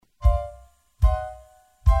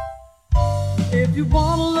If you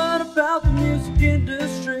want to learn about the music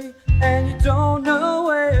industry and you don't know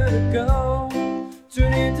where to go,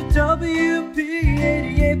 tune into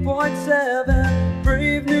WP 88.7,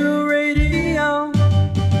 Brave New Radio.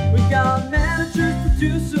 We got managers,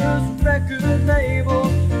 producers, record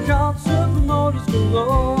labels, concert promoters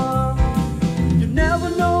galore. You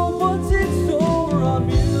never know what's in store on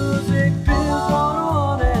Music Biz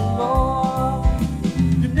 101 and more.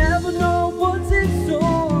 You never know what's in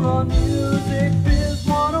store on Music Biz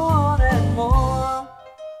 101 and more.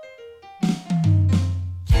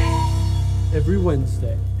 Every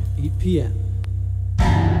Wednesday at 8 p.m.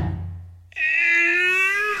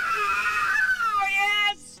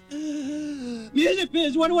 Music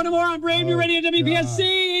Biz 101 and more on Brave New Radio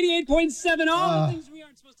WPSC 88.7. All the things we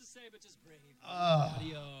aren't supposed to say, but just brave.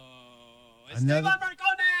 Audio.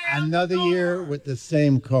 Another year with the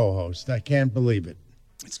same co-host. I can't believe it.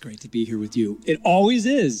 It's great to be here with you. It always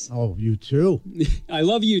is. Oh, you too. I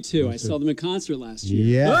love you too. I saw them in concert last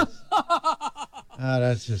year. Yeah. Oh,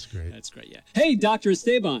 that's just great. That's great, yeah. Hey, Dr.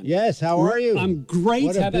 Esteban. Yes, how are you? I'm great.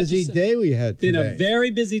 What a busy day we had today. Been a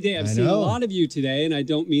very busy day. I've seen a lot of you today, and I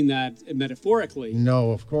don't mean that metaphorically.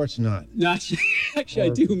 No, of course not. Actually, I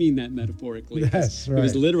do mean that metaphorically. That's right. It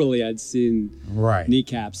was literally I'd seen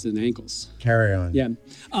kneecaps and ankles. Carry on. Yeah.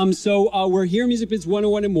 So we're here, Music Biz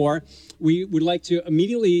 101 and more. We would like to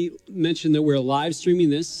immediately mention that we're live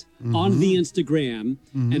streaming this on the Instagram,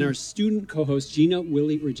 and our student co-host, Gina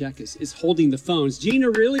Willie Rejekis, is holding the phones.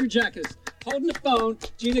 Gina Willie Rejekis, holding the phone.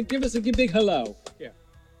 Gina, give us a big hello. Here.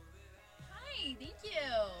 Hi, thank you.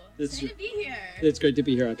 It's great to be here. It's great to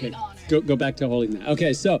be here. Okay, big honor. Go back to holding that.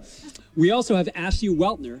 Okay, so we also have Ashley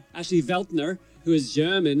Weltner, who is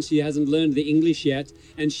German. She hasn't learned the English yet,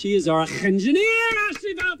 and she is our engineer,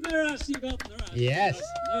 Ashley Weltner. Yes.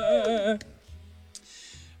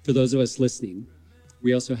 For those of us listening,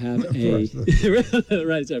 we also have a right.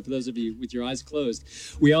 Sorry, for those of you with your eyes closed,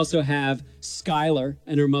 we also have Skylar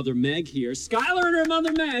and her mother Meg here. Skylar and her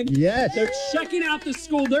mother Meg. Yes. They're checking out the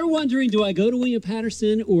school. They're wondering, do I go to William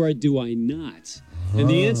Patterson or do I not? And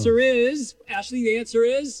the answer is, Ashley. The answer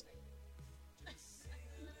is.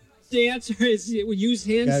 The answer is we use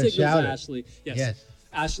hand signals, Ashley. Yes.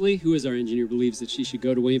 Ashley, who is our engineer, believes that she should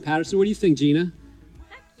go to William Patterson. What do you think, Gina?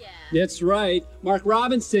 Heck yeah. That's right. Mark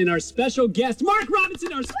Robinson, our special guest. Mark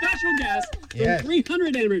Robinson, our special guest from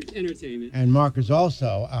 300 Entertainment. And Mark is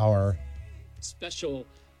also our special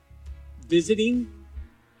visiting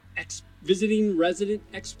resident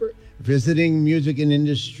expert. Visiting music and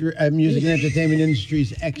entertainment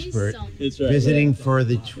industries expert. That's right. Visiting for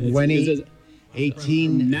the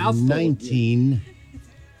 2018-19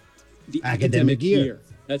 academic year.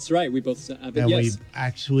 That's right. We both said.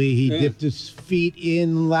 He dipped his feet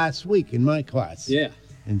in last week in my class. Yeah.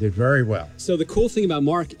 And did very well. So the cool thing about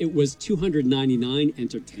Mark, it was 299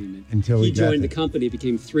 Entertainment. Until he joined the company, it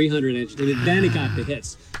became 300 Entertainment. Then it got the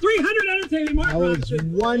hits. 300 Entertainment, Mark Robinson. I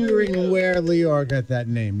was wondering where Leor got that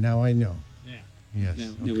name. Now I know. Yeah. Yes.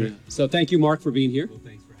 Now we know. So thank you, Mark, for being here. Well,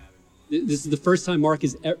 thanks for having me. This is the first time Mark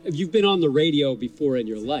is ever, you've been on the radio before in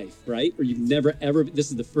your life, right? Or you've never ever,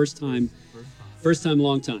 this is the first time,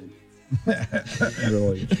 long time.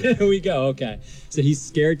 Really? There we go, okay. So he's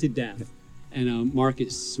scared to death. And Mark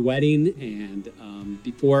is sweating, and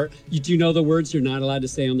do you know the words you're not allowed to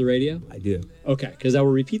say on the radio? I do. Okay, because I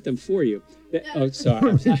will repeat them for you. Oh, sorry.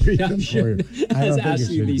 I'm sure. As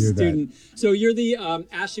Ashley, the student. So you're the,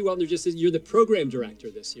 Ashley Weltner just says you're the program director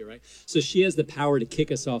this year, right? So she has the power to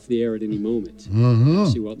kick us off the air at any moment.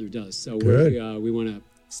 Ashley Weltner does. So we want to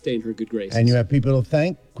stay in her good graces. And you have people to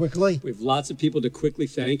thank quickly? We have lots of people to quickly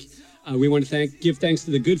thank. We want to give thanks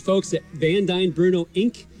to the good folks at Van Dyne Bruno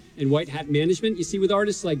Inc. and White Hat Management. You see, with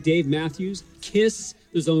artists like Dave Matthews, KISS,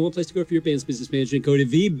 there's only one place to go for your band's business management. Go to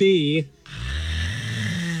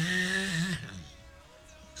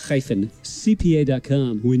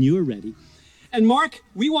VB-CPA.com when you're ready. And Mark,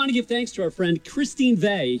 we want to give thanks to our friend Christine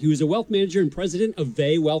Vey, who is a wealth manager and president of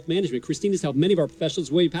Vey Wealth Management. Christine has helped many of our professionals,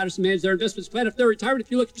 William Patterson, manage their investments, plan if they're retired. If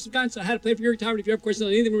you're looking for some guidance on how to plan for your retirement, if you have questions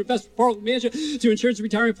on anything from investment portfolio management to insurance and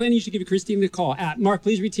retirement planning, you should give Christine a call at, Mark,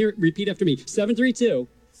 please repeat after me, 732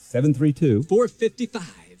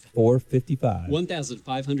 455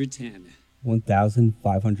 1510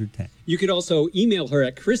 1510. You could also email her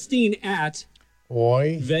at Christine at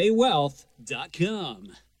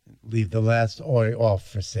veywealth.com. Leave the last oi off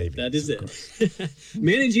for savings. That is it.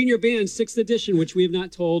 Managing Your Band, 6th edition, which we have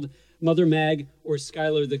not told Mother Mag or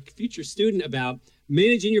Skylar, the future student, about.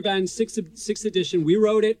 Managing Your Band, 6th edition. We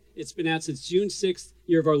wrote it. It's been out since June 6th,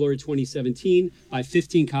 year of our Lord 2017. Buy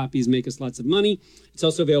 15 copies, make us lots of money. It's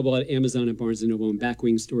also available at Amazon and Barnes & Noble and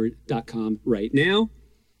backwingstore.com right now.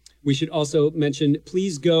 We should also mention,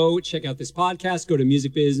 please go check out this podcast. Go to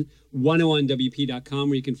musicbiz101wp.com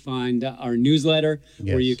where you can find our newsletter,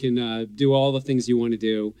 where you can do all the things you want to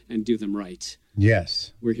do and do them right.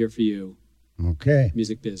 Yes. We're here for you. Okay.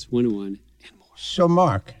 Music Biz 101 and more. So,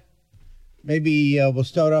 Mark, maybe we'll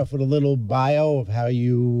start off with a little bio of how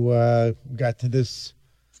you got to this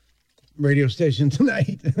radio station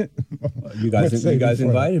tonight. You guys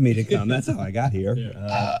invited me to come. That's how I got here.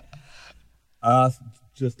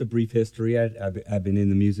 Just a brief history. I've been in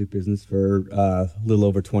the music business for a little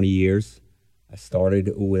over 20 years. I started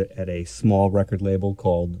at a small record label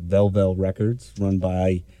called Velvel Records, run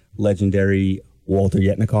by legendary Walter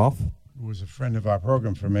Yetnikoff. Who was a friend of our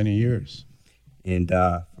program for many years. And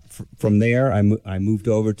from there, I moved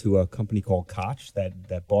over to a company called Koch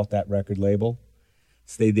that bought that record label.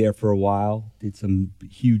 Stayed there for a while, did some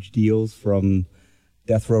huge deals from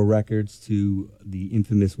Death Row Records to the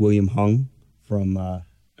infamous William Hung from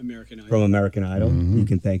American Idol. Mm-hmm. You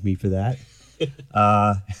can thank me for that.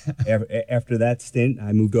 After that stint,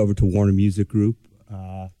 I moved over to Warner Music Group.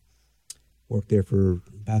 Worked there for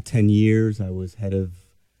about 10 years. I was head of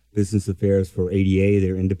business affairs for ADA,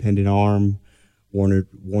 their independent arm, Warner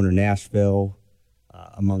Nashville,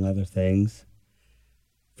 among other things.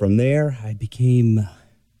 From there, I became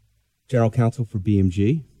general counsel for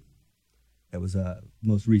BMG. That was a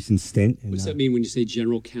most recent stint. What does that mean when you say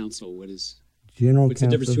general counsel? What's counsel? The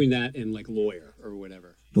difference between that and like lawyer or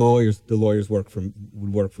whatever? The lawyers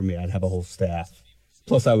would work for me. I'd have a whole staff.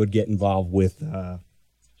 Plus, I would get involved with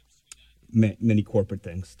many corporate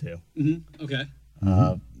things too. Mm-hmm. Okay.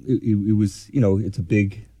 It was, it's a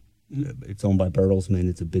big. It's owned by Bertelsmann.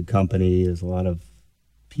 It's a big company. There's a lot of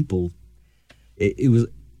people. It was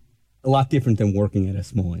a lot different than working at a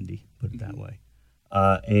small indie, put it that way.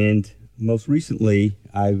 And most recently,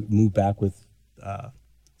 I moved back with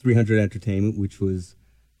 300 Entertainment, which was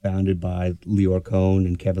founded by Leor Cohn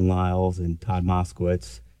and Kevin Liles and Todd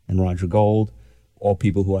Moskowitz and Roger Gold, all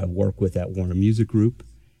people who I've worked with at Warner Music Group.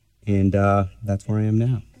 And that's where I am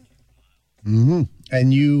now. Mm-hmm.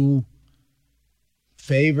 And you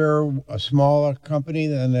favor a smaller company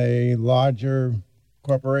than a larger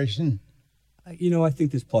corporation? I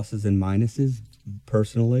think there's pluses and minuses.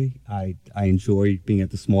 Personally, I enjoy being at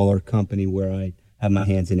the smaller company where I have my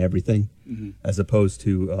hands in everything, as opposed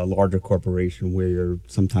to a larger corporation where you're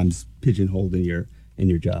sometimes pigeonholed in your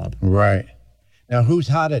job. Right. Now, who's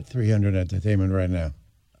hot at 300 Entertainment right now?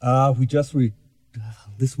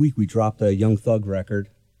 This week we dropped a Young Thug record.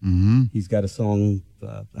 Mm-hmm. He's got a song.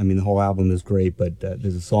 The whole album is great, but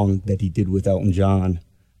there's a song that he did with Elton John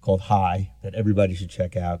called "High" that everybody should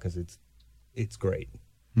check out because it's great.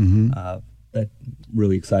 Mm-hmm. That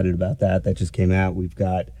really excited about that. That just came out. We've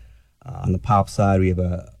got on the pop side, we have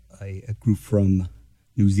a group from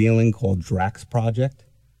New Zealand called Drax Project,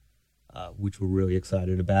 which we're really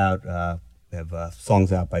excited about. We have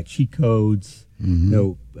songs out by Cheat Codes,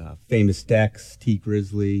 Famous Dex, T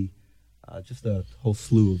Grizzly, just a whole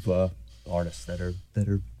slew of artists that are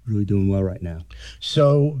really doing well right now.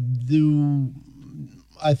 So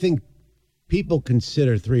I think people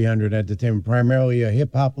consider 300 Entertainment primarily a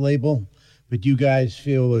hip-hop label, but you guys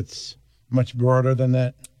feel it's much broader than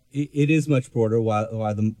that? It is much broader,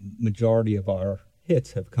 while the majority of our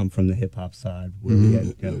hits have come from the hip-hop side, where we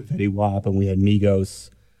had Fetty Wap and we had Migos,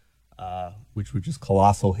 which were just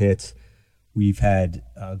colossal hits. We've had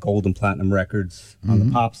gold and platinum records on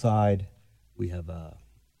the pop side. We have a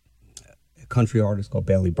country artist called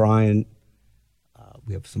Bailey Bryant.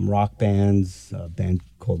 We have some rock bands, a band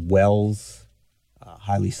called Wells,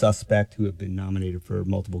 Highly Suspect, who have been nominated for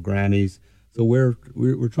multiple Grammys. So we're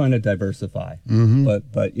trying to diversify. Mm-hmm. But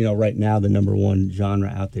right now the number one genre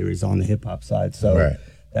out there is on the hip hop side. So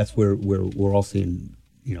that's where we're all seeing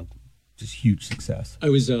just huge success. I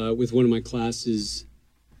was with one of my classes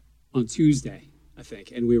on Tuesday, I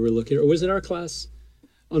think, and we were looking, or was it our class?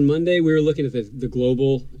 On Monday, we were looking at the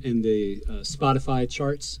global and the Spotify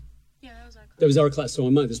charts. Yeah, that was our class. That was our class. So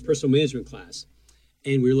on Monday, this personal management class.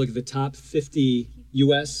 And we were looking at the top 50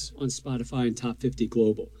 US on Spotify and top 50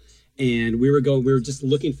 global. And we were just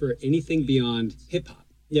looking for anything beyond hip hop.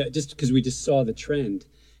 Yeah, just because we just saw the trend.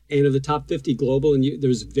 And of the top 50 global, and there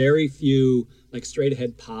was very few like straight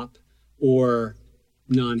ahead pop or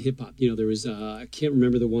non-hip hop. There was I can't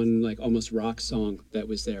remember the one like almost rock song that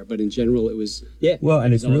was there, but in general it was Well,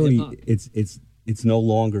 and it's really it's no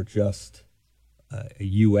longer just a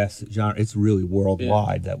U.S. genre. It's really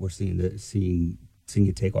worldwide that we're seeing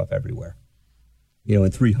it take off everywhere.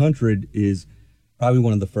 And 300 is probably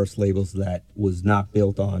one of the first labels that was not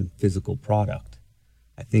built on physical product.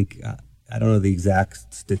 I think I don't know the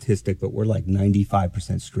exact statistic, but we're like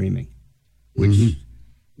 95% streaming, which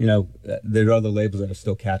there are other labels that are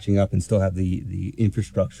still catching up and still have the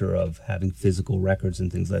infrastructure of having physical records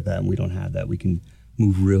and things like that, and we don't have that. We can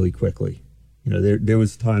move really quickly. There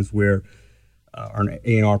was times where our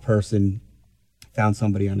A&R person found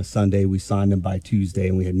somebody on a Sunday, we signed them by Tuesday,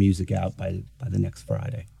 and we had music out by the next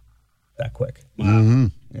Friday. That quick. Wow. Mm-hmm.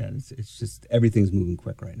 Yeah, it's just everything's moving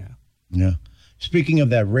quick right now. Yeah. Speaking of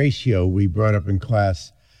that ratio we brought up in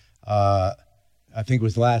class, I think it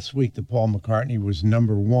was last week that Paul McCartney was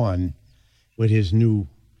 #1 with his new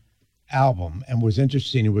album, and was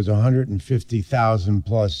interesting. It was 150,000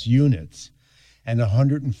 plus units, and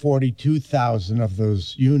 142,000 of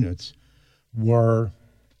those units were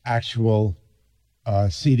actual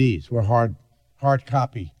CDs, were hard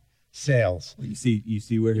copy sales. Well, you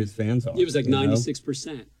see where his fans are. It was like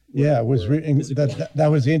 96%. Yeah, it was that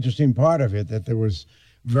was the interesting part of it, that there was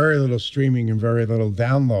very little streaming and very little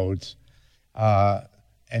downloads.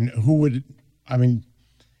 And who would, I mean,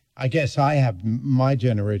 I guess my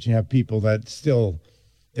generation have people that still,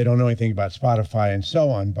 they don't know anything about Spotify and so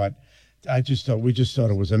on, but we just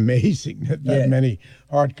thought it was amazing that many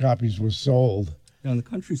hard copies were sold. On the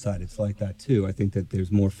countryside, it's like that too. I think that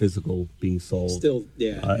there's more physical being sold. Still,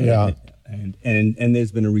 yeah. And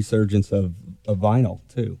there's been a resurgence of vinyl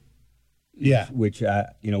too. Yeah. Which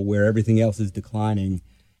where everything else is declining,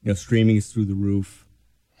 streaming is through the roof.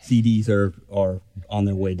 CDs are on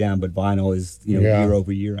their way down, but vinyl is, year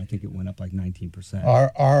over year, I think it went up like 19%.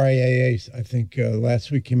 Our RIAA, I think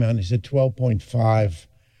last week came out and they said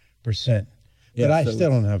 12.5%. But I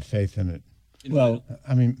still don't have faith in it. Well,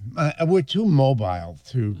 I mean, we're too mobile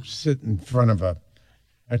to sit in front of a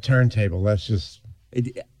turntable. That's just I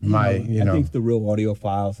think the real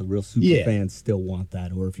audiophiles, the real super fans still want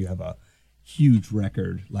that. Or if you have a huge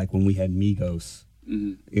record, like when we had Migos,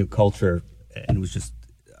 culture, and it was just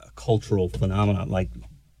a cultural phenomenon, like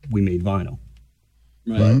we made vinyl.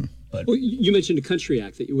 Right. But well, you mentioned a country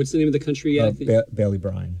act. What's the name of the country act? Bailey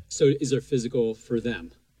Bryan. So is there physical for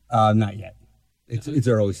them? Not yet. It's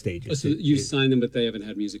early stages. Oh, so you signed them, but they haven't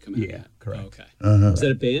had music come out yet? Correct. Oh, okay. Is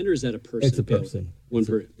that a band or is that a person? It's a person. One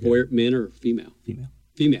per boy, man or female? Female.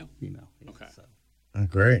 Female. Female. Okay. So.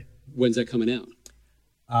 Great. When's that coming out?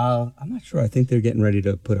 I'm not sure. I think they're getting ready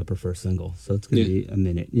to put up her first single, so it's going to be a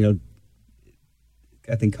minute.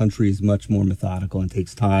 I think country is much more methodical and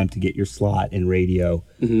takes time to get your slot in radio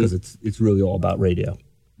because it's really all about radio.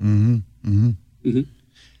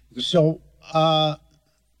 So,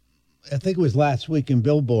 I think it was last week in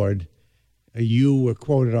Billboard, you were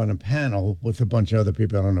quoted on a panel with a bunch of other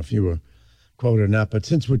people. I don't know if you were quoted or not, but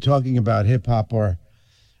since we're talking about hip hop, or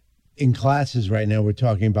in classes right now, we're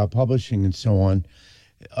talking about publishing and so on.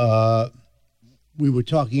 We were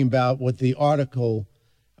talking about what the article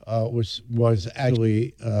was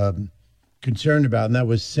actually concerned about, and that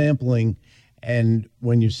was sampling. And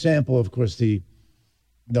when you sample, of course, the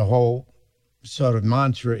whole sort of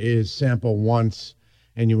mantra is sample once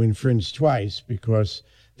and you infringe twice, because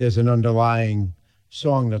there's an underlying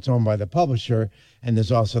song that's owned by the publisher, and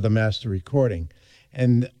there's also the master recording.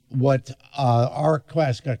 And what our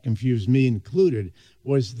class got confused, me included,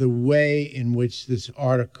 was the way in which this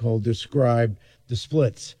article described the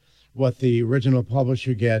splits, what the original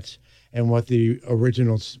publisher gets and what the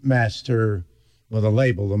original master, well, the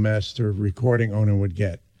label, the master recording owner would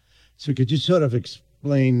get. So could you sort of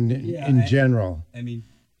explain in general? I mean,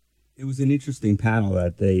 it was an interesting panel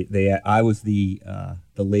that I was the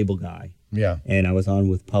label guy. Yeah. And I was on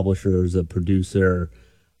with publishers, a producer,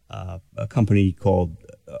 a company called,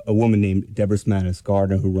 a woman named Deborah Smanis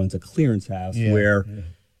Gardner, who runs a clearance house where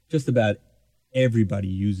just about everybody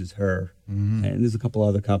uses her. And there's a couple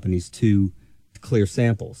other companies too, to clear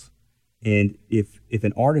samples. And if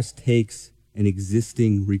an artist takes an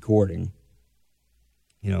existing recording,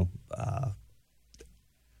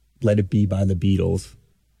 Let It Be by the Beatles,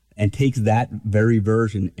 and takes that very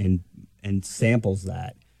version and samples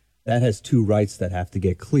that has two rights that have to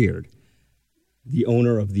get cleared. The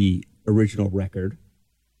owner of the original record,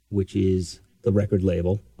 which is the record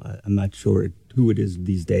label. I'm not sure who it is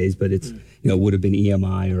these days, but it's, would have been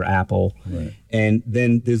EMI or Apple. Right. And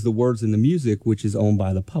then there's the words in the music, which is owned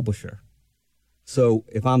by the publisher. So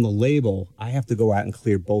if I'm the label, I have to go out and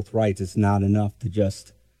clear both rights. It's not enough to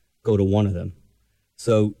just go to one of them.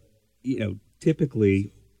 So,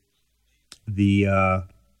 typically the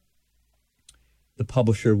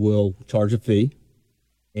publisher will charge a fee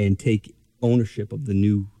and take ownership of the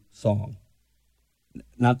new song.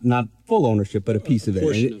 Not full ownership, but a piece of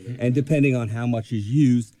it. And depending on how much is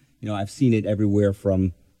used, I've seen it everywhere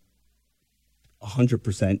from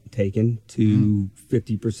 100% taken to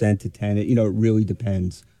 50% to 10. It really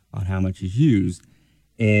depends on how much is used.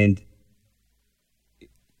 And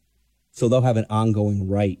So they'll have an ongoing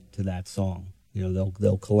right to that song. You know,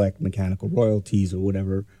 they'll collect mechanical royalties or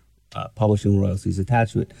whatever publishing royalties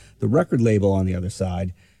attached to it. The record label, on the other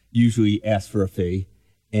side, usually asks for a fee,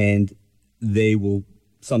 and they will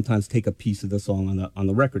sometimes take a piece of the song on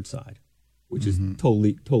the record side, which is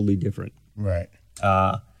totally different. Right.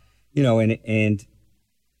 You know, and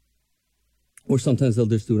or sometimes they'll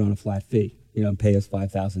just do it on a flat fee. You know, pay us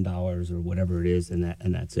 $5,000 or whatever it is, and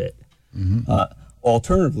that's it.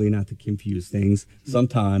 Alternatively, not to confuse things,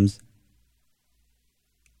 sometimes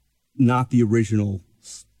not the original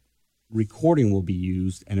recording will be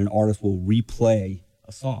used, and an artist will replay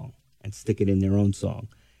a song and stick it in their own song.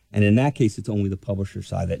 And in that case, it's only the publisher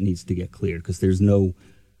side that needs to get cleared because there's no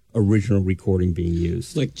original recording being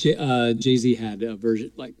used. Like Jay-Z had a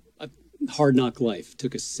version, like Hard Knock Life,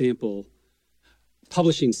 took a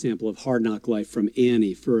publishing sample of Hard Knock Life from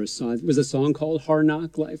Annie for a song. Was a song called Hard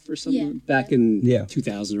Knock Life or something back in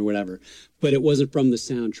 2000 or whatever. But it wasn't from the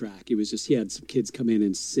soundtrack. It was just he had some kids come in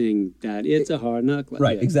and sing that it's a Hard Knock Life.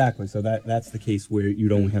 Right, exactly. So that's the case where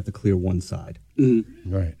you'd only have to clear one side.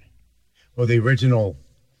 Right. Well, the original,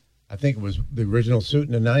 I think it was the original suit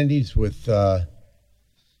in the 90s with,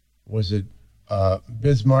 was it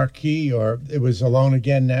Biz Markie, or it was Alone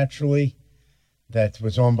Again Naturally, that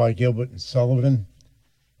was owned by Gilbert and Sullivan.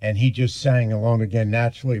 And he just sang Alone Again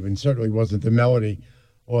Naturally, but certainly wasn't the melody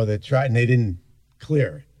or the track, and they didn't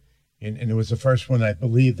clear it. And it was the first one, I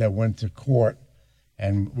believe, that went to court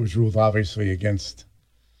and was ruled obviously against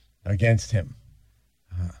him.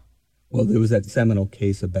 Well, there was that seminal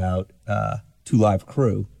case about Two Live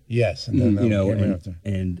Crew. Yes, and then you know,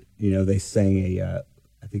 and you know, they sang I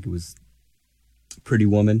think it was Pretty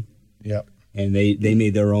Woman. Yep. And they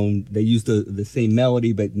made their own. They used the same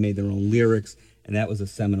melody, but made their own lyrics. And that was a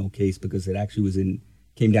seminal case because it actually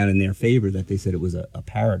came down in their favor that they said it was a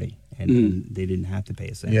parody and they didn't have to pay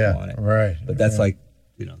a sample on it. Right. But that's like,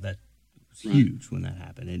 you know, that was huge when that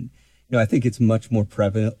happened. And, you know, I think it's much more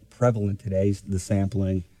prevalent today, the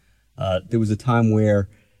sampling. There was a time where,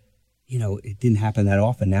 you know, it didn't happen that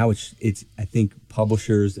often. Now it's I think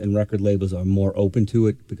publishers and record labels are more open to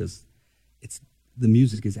it because the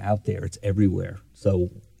music is out there. It's everywhere. So,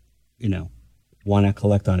 you know, why not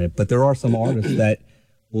collect on it? But there are some artists that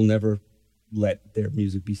will never let their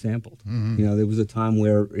music be sampled. You know, there was a time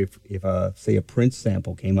where if say a Prince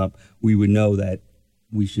sample came up, we would know that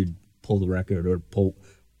we should pull the record or pull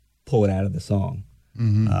it out of the song.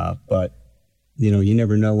 But, you know, you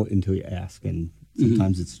never know until you ask, and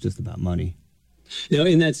sometimes it's just about money. Now,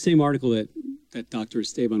 in that same article that Dr.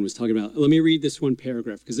 Esteban was talking about, let me read this one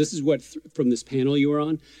paragraph, because this is what, from this panel you were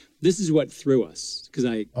on, this is what threw us, because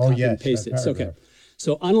I copied and pasted it. So, okay.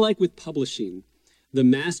 So unlike with publishing, the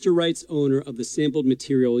master rights owner of the sampled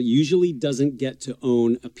material usually doesn't get to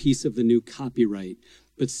own a piece of the new copyright,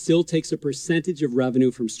 but still takes a percentage of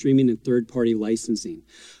revenue from streaming and third-party licensing.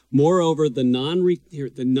 Moreover, the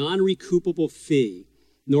non-recoupable fee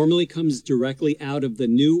normally comes directly out of the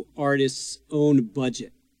new artist's own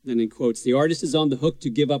budget. Then in quotes, the artist is on the hook to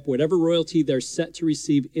give up whatever royalty they're set to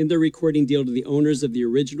receive in their recording deal to the owners of the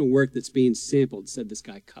original work that's being sampled, said this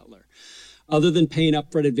guy Cutler. Other than paying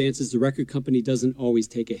upfront advances, the record company doesn't always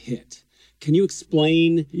take a hit. Can you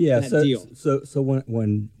explain that deal? So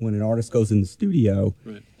when an artist goes in the studio,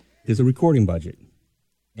 there's a recording budget.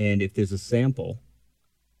 And if there's a sample,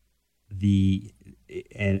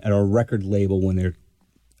 and a record label,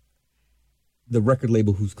 the record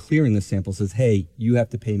label who's clearing the sample says, "Hey, you have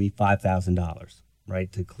to pay me $5,000, right,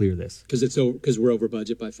 to clear this." Because we're over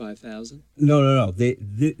budget by $5,000. No.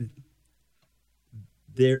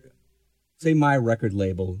 Say my record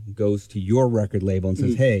label goes to your record label and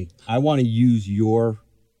says, "Hey, I want to use your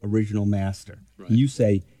original master." Right. And you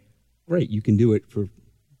say, "Great, you can do it for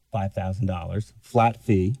 $5,000, flat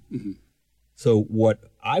fee." So what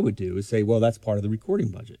I would do is say, "Well, that's part of the recording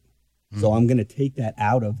budget." So I'm going to take that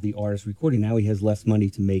out of the artist's recording. Now he has less money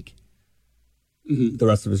to make the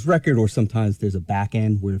rest of his record, or sometimes there's a back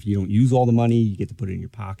end where if you don't use all the money, you get to put it in your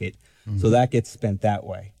pocket. So that gets spent that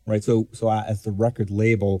way, right? So as the record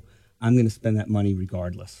label, I'm going to spend that money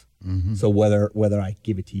regardless. So whether I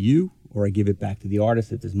give it to you or I give it back to the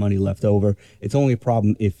artist, if there's money left over, it's only a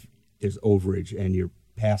problem if there's overage and you're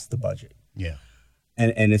past the budget. Yeah.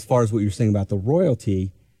 And as far as what you're saying about the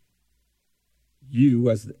royalty, you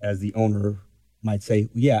as the owner might say,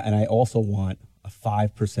 "Yeah, and I also want a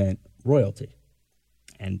 5% royalty."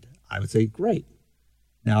 And I would say, "Great."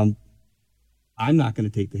 Now, I'm not going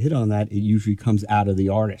to take the hit on that. It usually comes out of the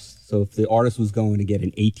artist. So if the artist was going to get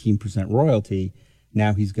an 18% royalty,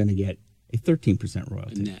 now he's going to get a 13%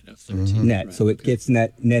 royalty. A net of 13. Net. Right, so it gets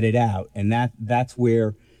netted out. And that's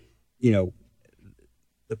where, you know,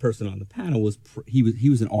 the person on the panel he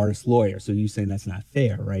was an artist lawyer, so you're saying that's not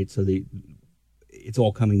fair, right? So it's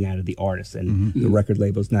all coming out of the artist, and the record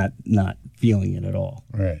label's not feeling it at all.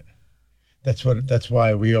 Right. That's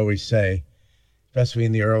why we always say, especially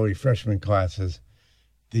in the early freshman classes,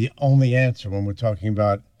 the only answer when we're talking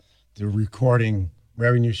about the recording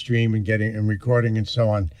revenue stream and recording and so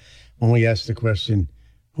on, when we ask the question,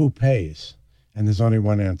 who pays? And there's only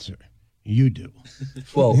one answer. You do.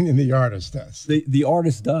 Well, and the artist does. The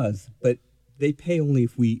artist does, but they pay only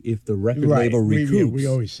if the record label recoups. We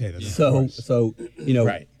always say that. So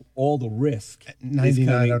all the risk.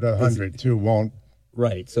 99 out of 100 too won't.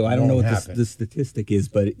 Right. So I don't know what the statistic is,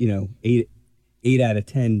 but 8 out of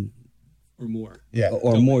 10 or more. Yeah.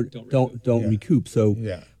 Or more don't recoup. So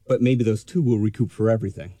but maybe those 2 will recoup for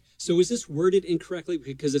everything. So is this worded incorrectly?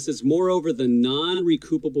 Because it says, moreover, the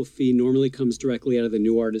non-recoupable fee normally comes directly out of the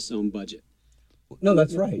new artist's own budget. No,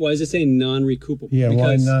 that's right. Why does it say non-recoupable? Yeah,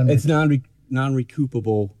 because why it's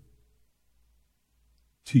non-recoupable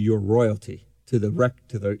to your royalty.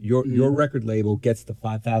 Your record label gets the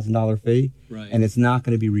 $5,000 fee, right, and it's not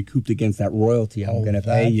going to be recouped against that royalty I'm going to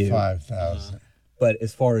pay you. $5,000. But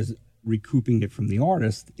as far as recouping it from the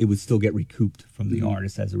artist, it would still get recouped from the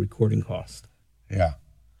artist as a recording cost. Yeah.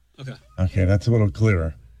 Okay, that's a little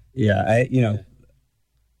clearer. Yeah,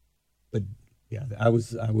 but yeah, I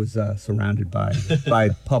was surrounded by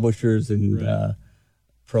publishers and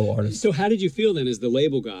pro artists. So how did you feel then as the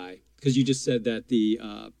label guy? Because you just said that the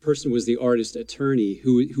person was the artist attorney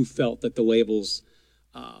who felt that the labels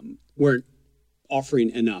weren't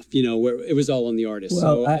offering enough. Where it was all on the artist.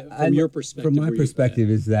 Well, so from your perspective, from my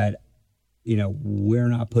perspective, is that we're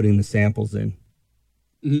not putting the samples in.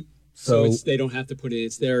 Mm-hmm. So they don't have to put it in.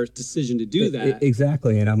 It's their decision to do that.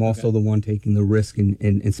 Exactly. And I'm also the one taking the risk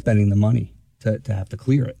in spending the money to have to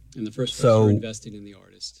clear it. And the first person investing in the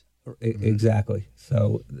artist. Exactly.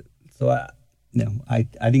 So I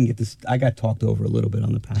didn't get this. I got talked over a little bit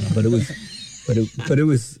on the panel, but it was, it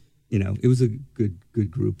was, it was a good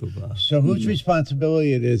group of. So whose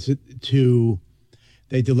responsibility it is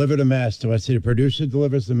they deliver the master. Let's say the producer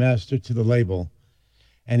delivers the master to the label,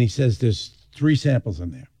 and he says there's 3 samples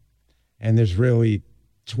in there. And there's really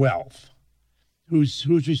 12. Whose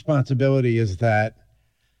responsibility is that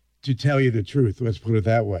to tell you the truth? Let's put it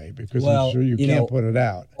that way, because I'm sure you can't put it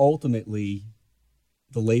out. Ultimately,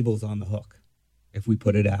 the label's on the hook if we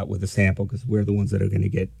put it out with a sample, because we're the ones that are going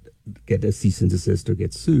to get a cease and desist or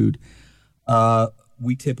get sued.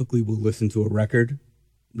 We typically will listen to a record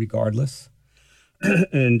regardless.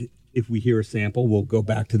 And if we hear a sample, we'll go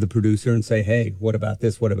back to the producer and say, hey, what about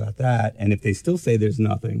this? What about that? And if they still say there's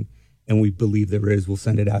nothing, and we believe there is, we'll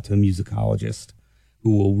send it out to a musicologist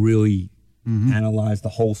who will really analyze the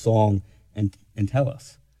whole song and tell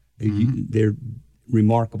us. They're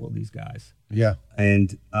remarkable, these guys. Yeah.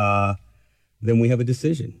 And then we have a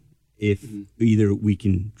decision. If either we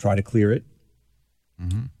can try to clear it,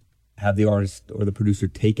 have the artist or the producer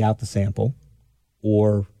take out the sample,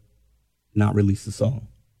 or not release the song.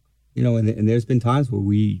 And there's been times where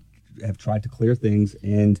we have tried to clear things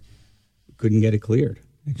and couldn't get it cleared.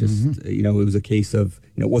 It just, it was a case of,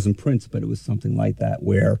 it wasn't Prince, but it was something like that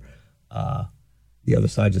where the other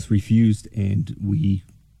side just refused, and we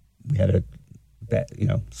had to,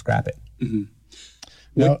 scrap it. Mm-hmm.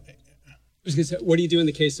 What do you do in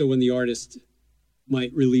the case when the artist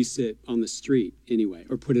might release it on the street anyway,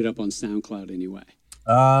 or put it up on SoundCloud anyway?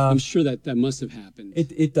 I'm sure that must have happened.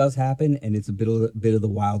 It does happen, and it's a bit of the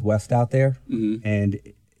Wild West out there, and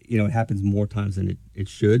it happens more times than it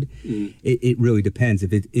should. It really depends.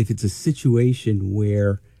 If it's a situation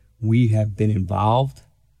where we have been involved,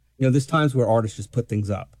 there's times where artists just put things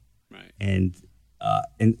up, right? And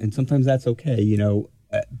sometimes that's okay.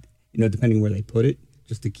 Depending where they put it,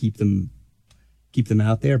 just to keep them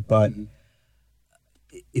out there. But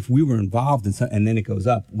if we were involved and then it goes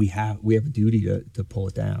up, we have a duty to pull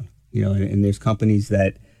it down. And there's companies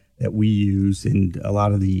that we use, and a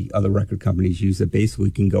lot of the other record companies use, that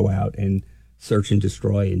basically can go out and search and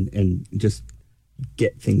destroy and just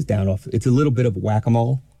get things down off. It's a little bit of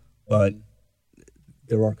whack-a-mole, but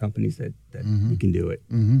there are companies that we can do it.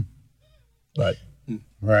 But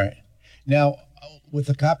right now, with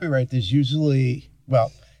the copyright, there's usually,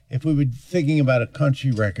 if we were thinking about a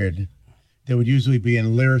country record, there would usually be a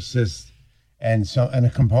lyricist and a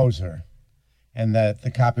composer, and that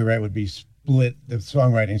the copyright would be split, the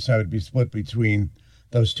songwriting side would be split between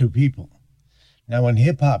those 2 people. Now, when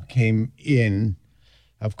hip hop came in,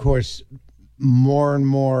 of course, more and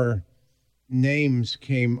more names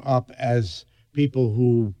came up as people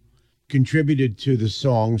who contributed to the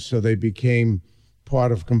song, so they became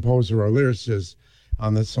part of composer or lyricist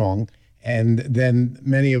on the song. and then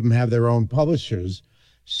many of them have their own publishers.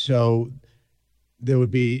 So there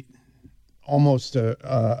would be almost I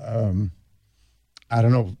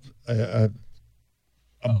don't know, a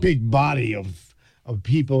big body of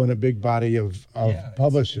people and a big body of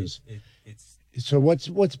publishers. So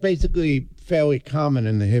what's basically fairly common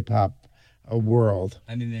in the hip hop world?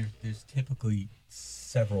 I mean, there's typically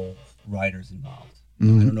several writers involved.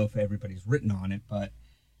 Mm-hmm. I don't know if everybody's written on it, but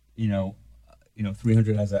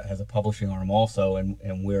 300 has a publishing arm also,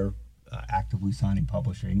 and we're actively signing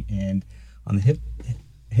publishing. And on the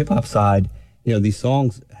hip hop side, these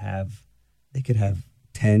songs could have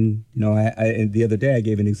 10. The other day I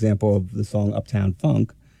gave an example of the song Uptown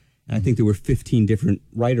Funk, and I think there were 15 different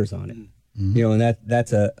writers on it. Mm-hmm. And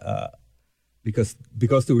that's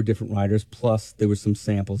because there were different writers, plus there were some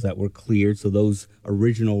samples that were cleared, so those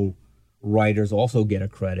original writers also get a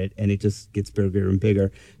credit, and it just gets bigger and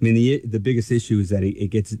bigger. I mean, the biggest issue is that it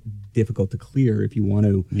gets difficult to clear if you want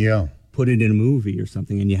to put it in a movie or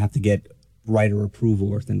something, and you have to get writer approval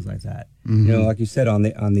or things like that. Mm-hmm. Like you said, on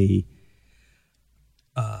the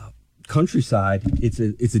countryside, it's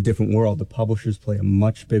a different world. The publishers play a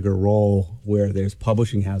much bigger role, where there's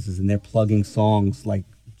publishing houses and they're plugging songs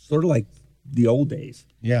sort of like the old days.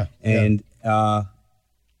 Yeah. And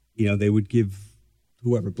they would give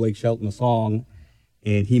whoever, Blake Shelton, a song,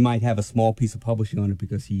 and he might have a small piece of publishing on it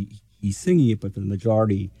because he's singing it, but for the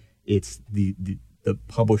majority, it's the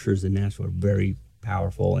publishers in Nashville are very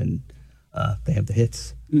powerful, and they have the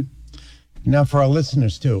hits. Now, for our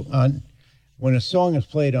listeners too, when a song is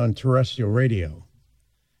played on terrestrial radio,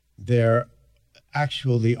 they're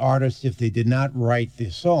the artist, if they did not write the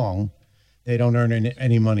song, they don't earn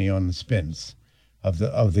any money on the spins of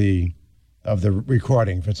the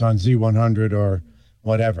recording, if it's on Z100 or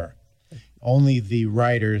whatever. Only the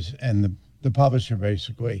writers and the publisher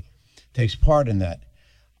basically takes part in that.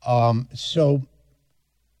 So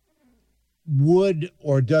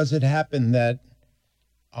does it happen that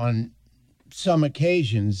on some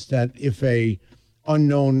occasions that if a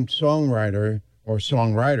unknown songwriter or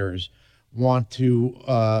songwriters want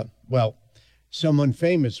to, someone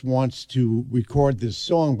famous wants to record this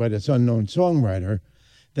song, but it's unknown songwriter,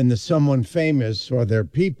 then the someone famous or their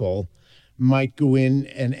people might go in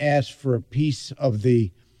and ask for a piece of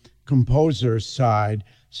the composer's side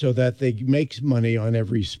so that they make money on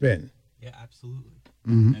every spin. Yeah, absolutely.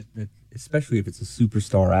 Mm-hmm. Especially if it's a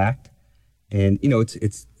superstar act, and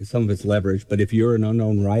it's some of it's leverage. But if you're an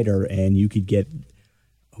unknown writer and you could get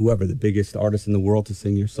whoever, the biggest artist in the world, to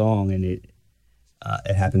sing your song, and it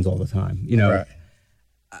happens all the time. Right.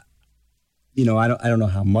 I don't know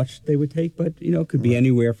how much they would take, but it could be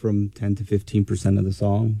anywhere from 10 to 15% of the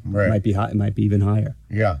song. Right. It might be high, it might be even higher.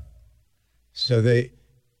 Yeah. So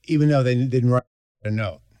even though they didn't write a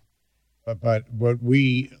note, but what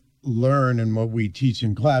we learn and what we teach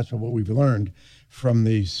in class, or what we've learned from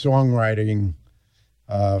the songwriting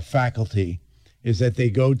faculty, is that they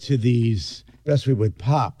go to these, especially with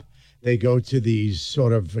pop, they go to these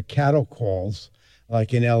sort of cattle calls,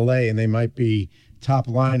 like in LA, and they might be top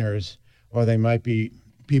liners, or they might be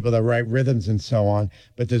people that write rhythms and so on,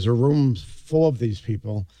 but there's a room full of these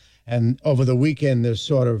people, and over the weekend there's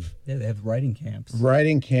sort of... Yeah, they have writing camps.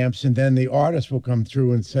 And then the artist will come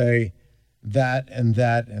through and say that and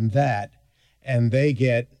that and that, and they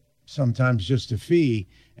get sometimes just a fee,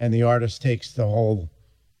 and the artist takes the whole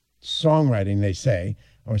songwriting, they say,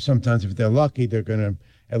 or sometimes if they're lucky, they're going to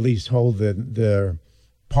at least hold the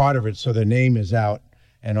part of it so the name is out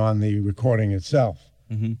and on the recording itself.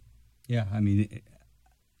 Mm-hmm. Yeah, I mean,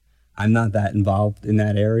 I'm not that involved in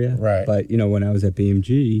that area, right? But when I was at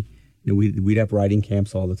BMG, we'd have writing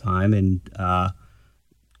camps all the time, and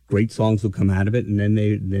great songs would come out of it, and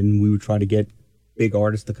then we would try to get big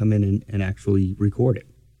artists to come in and actually record it.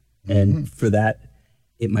 And mm-hmm. for that,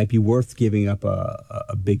 it might be worth giving up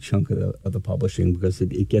a big chunk of the publishing, because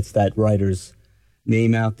it gets that writer's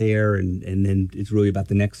name out there, and then it's really about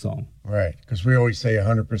the next song. Right, because we always say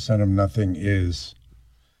 100% of nothing is...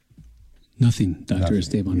 Nothing, Dr.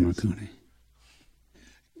 Esteban Marcone.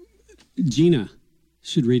 Gina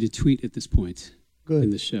should read a tweet at this point in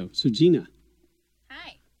the show. So, Gina.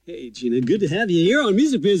 Hi. Hey, Gina. Good to have you here on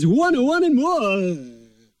Music Biz 101 and more.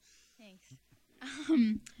 Thanks.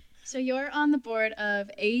 So you're on the board of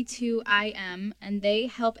A2IM, and they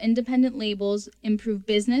help independent labels improve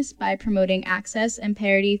business by promoting access and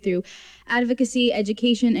parity through advocacy,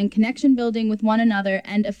 education, and connection building with one another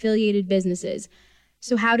and affiliated businesses.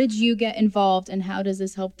 So how did you get involved, and how does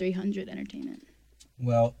this help 300 Entertainment?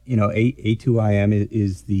 Well, A2IM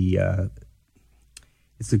is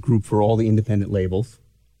it's a group for all the independent labels,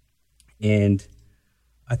 and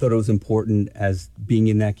I thought it was important as being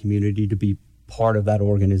in that community to be part of that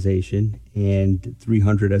organization, and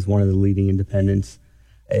 300 as one of the leading independents,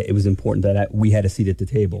 it was important that we had a seat at the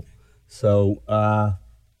table. So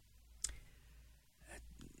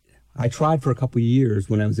I tried for a couple of years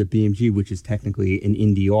when I was at BMG, which is technically an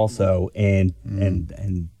indie also, and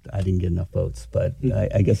I didn't get enough votes. But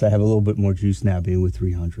I guess I have a little bit more juice now being with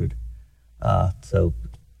 300. How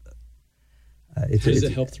does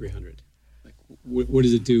it help 300? Like, what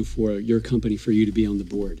does it do for your company for you to be on the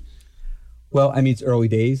board? Well, I mean, it's early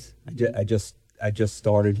days. I just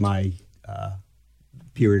started my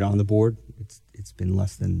period on the board. It's been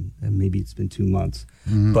less than, maybe it's been 2 months.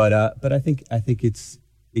 But I think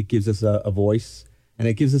it gives us a voice, and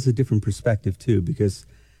it gives us a different perspective too, because,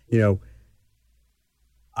 you know,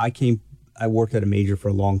 I worked at a major for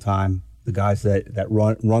a long time. The guys that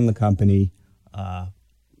run the company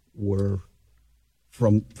were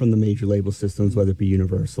from the major label systems, whether it be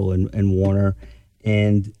Universal and Warner,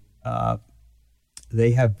 and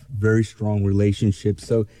they have very strong relationships.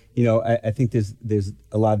 So, you know, I think there's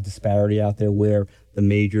a lot of disparity out there where the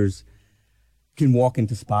majors can walk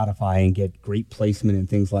into Spotify and get great placement and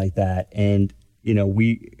things like that. And, you know,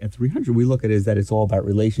 we at 300, we look at it as that it's all about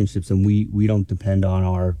relationships, and we don't depend on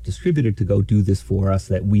our distributor to go do this for us,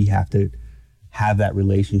 that we have to have that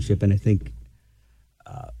relationship. And I think,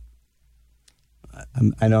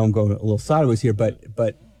 I know I'm going a little sideways here, but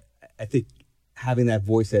I think having that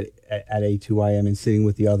voice at A2IM and sitting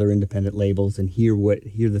with the other independent labels and hear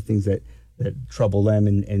the things that trouble them,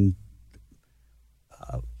 and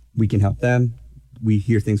we can help them. We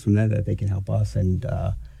hear things from them that they can help us, and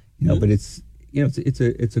you know. But it's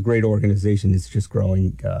a great organization. It's just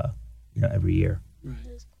growing, every year. Right.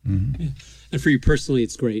 Mm-hmm. Yeah. And for you personally,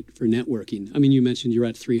 it's great for networking. I mean, you mentioned you're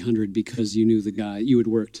at 300 because you knew the guy. You had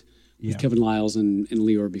worked with Kevin Liles and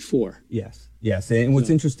Lior before. Yes. And what's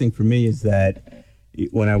interesting for me is that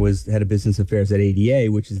when I was head of business affairs at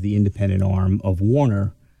ADA, which is the independent arm of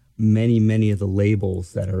Warner, many of the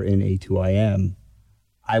labels that are in A2IM,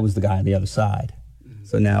 I was the guy on the other side.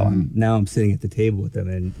 So now I'm sitting at the table with them,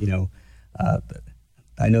 and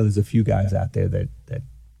I know there's a few guys out there that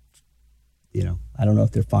I don't know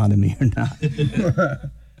if they're fond of me or not.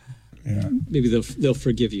 Yeah. Maybe they'll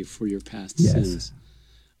forgive you for your past sins.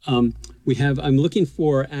 I'm looking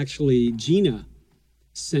for, actually, Gina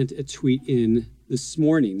sent a tweet in this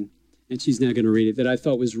morning, and she's now going to read it, that I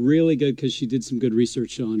thought was really good because she did some good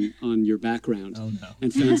research on your background. Oh, no.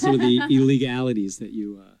 And found some of the illegalities that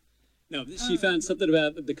you... No, she found something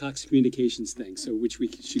about the Cox Communications thing, which we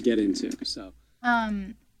should get into. So,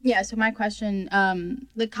 so my question,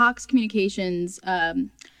 the Cox Communications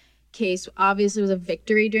case obviously was a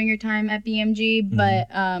victory during your time at BMG,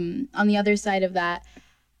 but on the other side of that,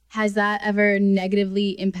 has that ever negatively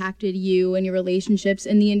impacted you and your relationships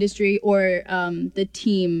in the industry, or the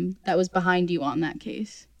team that was behind you on that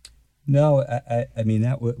case? No, I mean,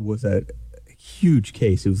 that was a huge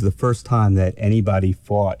case. It was the first time that anybody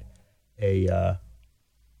fought a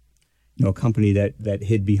company that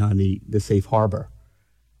hid behind the safe harbor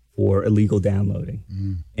for illegal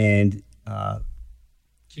downloading. And can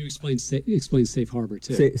you explain safe harbor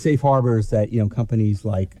too? Safe harbor is that companies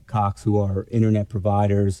like Cox, who are internet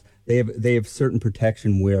providers, they have certain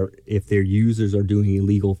protection where if their users are doing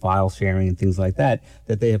illegal file sharing and things like that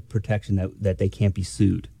they have protection that they can't be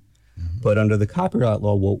sued. But under the copyright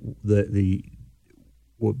law, what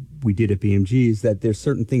we did at BMG is that there's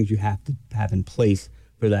certain things you have to have in place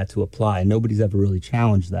for that to apply, and nobody's ever really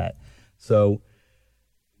challenged that. So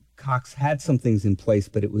Cox had some things in place,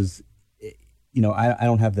 but it was, I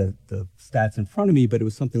don't have the stats in front of me, but it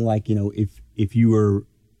was something like, if you were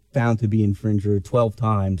found to be infringer 12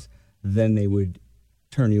 times, then they would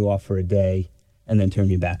turn you off for a day and then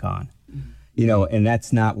turn you back on. And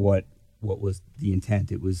that's not what was the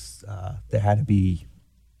intent. It was, there had to be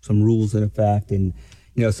some rules in effect, and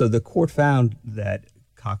so the court found that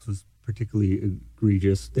Cox was particularly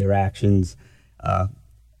egregious, their actions,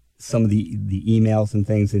 some of the emails and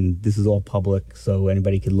things, and this is all public, so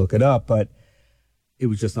anybody could look it up, but it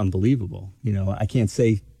was just unbelievable. I can't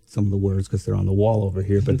say some of the words because they're on the wall over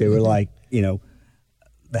here, but they were like, the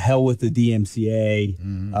hell with the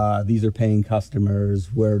DMCA, these are paying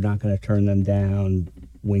customers, we're not going to turn them down,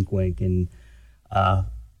 wink, wink, and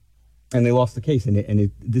they lost the case.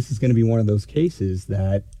 And this is going to be one of those cases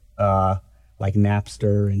that, like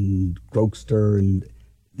Napster and Grokster, and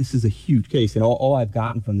this is a huge case. And all I've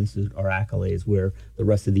gotten from this are accolades, where the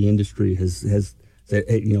rest of the industry has said,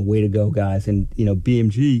 hey, way to go, guys. And,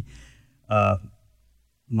 BMG,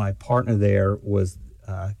 my partner there was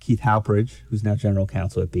Keith Halpridge, who's now general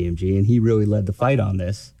counsel at BMG, and he really led the fight on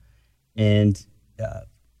this. And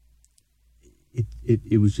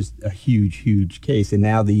it was just a huge case. And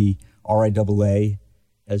now the RIAA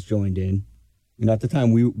has joined in. And at the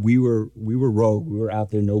time we were rogue. We were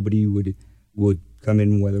out there. Nobody would come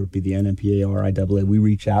in, whether it be the NMPA or RIAA. We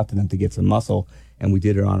reached out to them to get some muscle, and we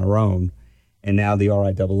did it on our own. And now the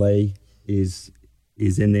RIAA is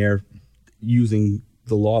in there using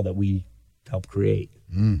the law that we helped create.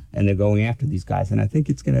 And they're going after these guys. And I think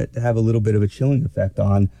it's going to have a little bit of a chilling effect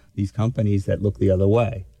on these companies that look the other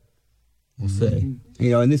way. We'll see.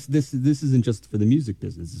 And this isn't just for the music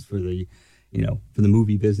business. It's for the, for the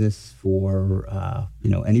movie business, for,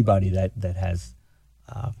 anybody that has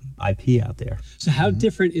IP out there. So how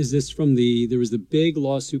different is this from there was the big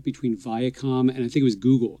lawsuit between Viacom and I think it was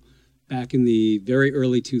Google back in the very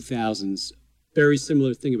early 2000s. Very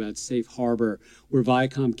similar thing about Safe Harbor, where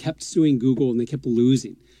Viacom kept suing Google and they kept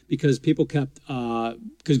losing because people kept,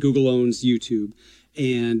 because Google owns YouTube,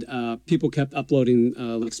 and people kept uploading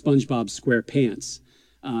like SpongeBob SquarePants,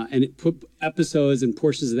 and it put episodes and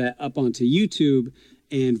portions of that up onto YouTube,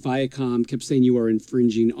 and Viacom kept saying you are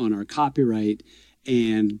infringing on our copyright,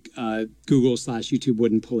 and Google/YouTube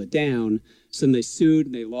wouldn't pull it down. So then they sued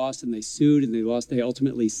and they lost and they sued and they lost. They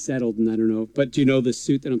ultimately settled, and I don't know. But do you know the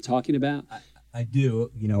suit that I'm talking about? I do.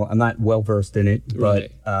 I'm not well versed in it, but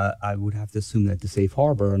I would have to assume that the Safe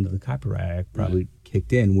Harbor under the Copyright Act probably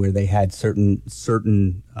kicked in, where they had certain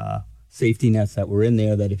safety nets that were in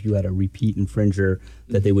there that if you had a repeat infringer,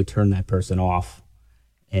 that they would turn that person off,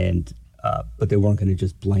 and but they weren't going to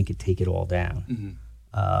just blanket take it all down.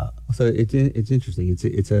 So it's interesting.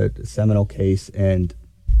 It's a seminal case, and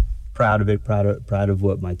proud of it. Proud of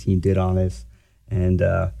what my team did on this, and.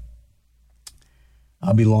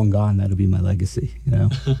 I'll be long gone. That'll be my legacy, Can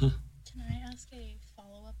I ask a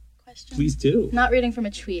follow-up question? Please do. Not reading from a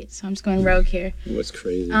tweet, so I'm just going rogue here. What's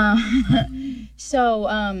crazy?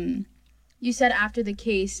 You said after the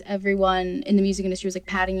case, everyone in the music industry was like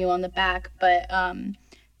patting you on the back, but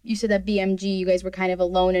you said that BMG, you guys were kind of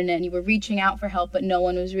alone in it, and you were reaching out for help, but no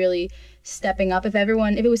one was really stepping up. If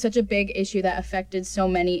it was such a big issue that affected so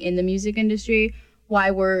many in the music industry, why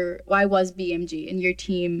was BMG and your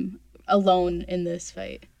team alone in this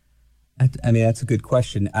fight? I mean, that's a good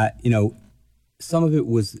question. Some of it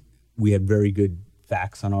was we had very good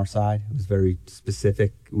facts on our side. It was very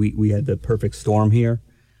specific. We had the perfect storm here,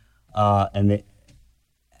 and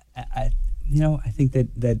I think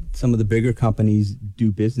that some of the bigger companies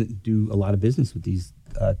do a lot of business with these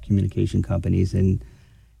communication companies, and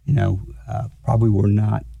probably were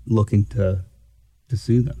not looking to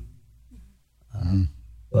sue them,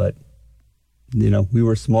 but. We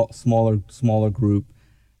were a smaller group.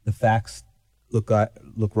 The facts look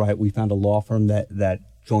right. We found a law firm that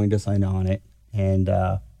joined us in on it, and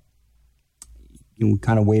we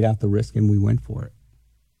kind of weighed out the risk and we went for it.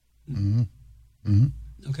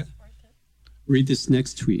 Okay. Read this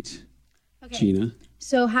next tweet, Gina.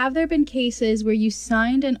 So have there been cases where you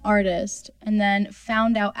signed an artist and then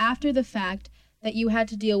found out after the fact that you had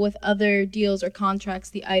to deal with other deals or contracts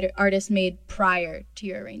the artist made prior to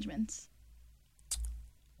your arrangements?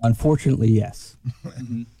 Unfortunately, yes.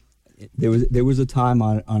 There was a time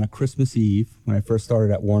on a Christmas Eve when I first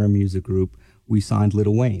started at Warner Music Group, we signed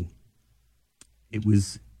Lil Wayne. It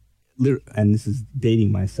was, and this is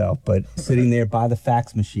dating myself, but sitting there by the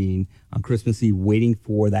fax machine on Christmas Eve waiting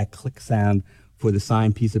for that click sound for the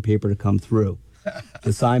signed piece of paper to come through.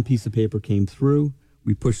 The signed piece of paper came through.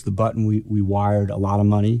 We pushed the button. We wired a lot of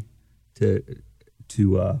money to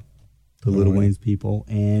Lil Wayne's people,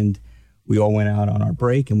 and we all went out on our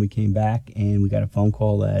break, and we came back, and we got a phone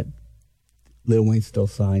call that Lil Wayne's still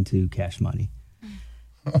signed to Cash Money.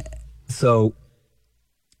 So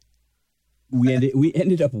we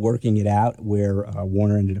ended up working it out where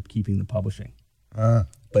Warner ended up keeping the publishing. But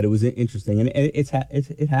it was interesting, and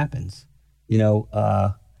it happens.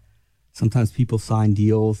 Sometimes people sign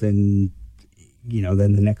deals, and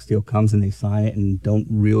then the next deal comes and they sign it and don't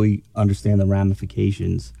really understand the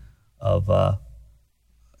ramifications of a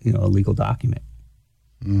legal document.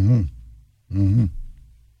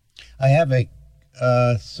 I have a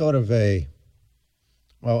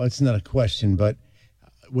well, it's not a question, but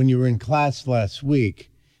when you were in class last week,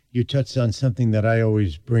 you touched on something that I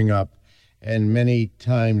always bring up, and many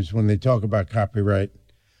times when they talk about copyright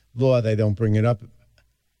law, they don't bring it up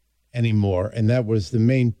anymore, and that was the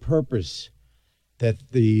main purpose that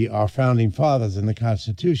our founding fathers in the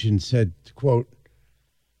Constitution said, quote,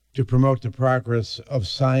 to promote the progress of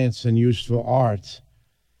science and useful arts.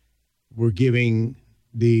 We're giving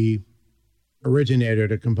the originator,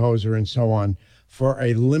 the composer, and so on, for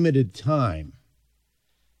a limited time,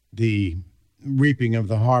 the reaping of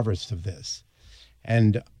the harvest of this.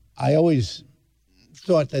 And I always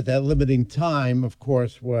thought that that limiting time, of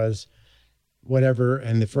course, was whatever,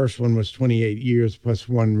 and the first one was 28 years plus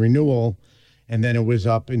one renewal, and then it was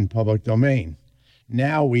up in public domain.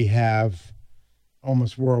 Now we have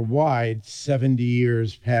almost worldwide 70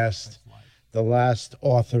 years past the last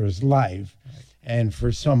author's life. Right. And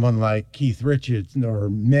for someone like Keith Richards or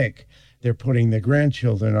Mick, they're putting their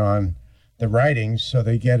grandchildren on the writings so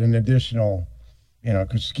they get an additional, you know,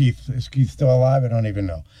 because is Keith still alive? I don't even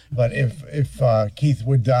know. But if Keith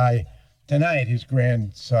would die tonight, his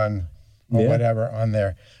grandson or whatever on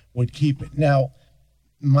there would keep it. Now,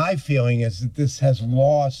 my feeling is that this has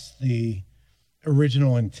lost the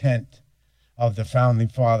original intent of the founding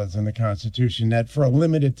fathers and the Constitution, that for a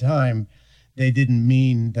limited time, they didn't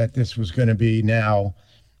mean that this was going to be now,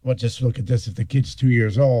 well, just look at this, if the kid's 2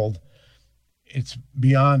 years old, it's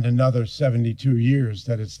beyond another 72 years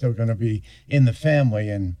that it's still going to be in the family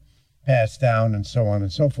and passed down and so on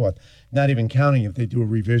and so forth. Not even counting if they do a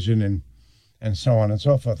revision and so on and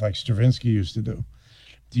so forth, like Stravinsky used to do.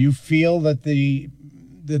 Do you feel that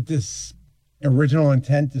this original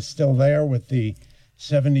intent is still there with the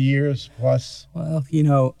 70 years plus? Well, you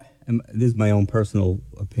know, this is my own personal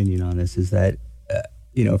opinion on this, is that,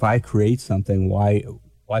 you know, if I create something, why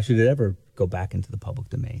should it ever go back into the public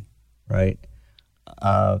domain, right?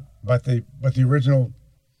 But the original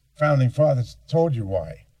founding fathers told you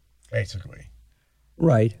why, basically.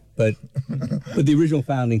 Right, but the original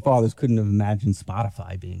founding fathers couldn't have imagined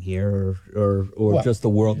Spotify being here, or well, just the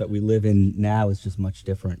world that we live in now is just much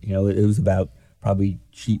different. You know, it was about probably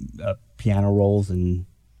cheap piano rolls and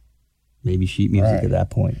maybe sheet music at that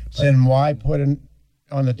point. So then why put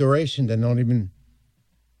on the duration? Then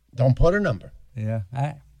don't put a number. Yeah,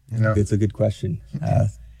 it's a good question.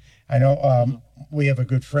 I know we have a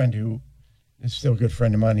good friend who is still a good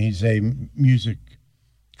friend of mine. He's a music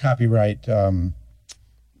copyright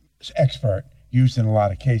expert, used in a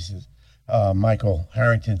lot of cases. Michael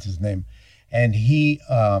Harrington's his name. And he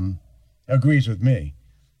agrees with me,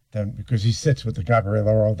 that, because he sits with the copyright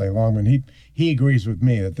law all day long, and he agrees with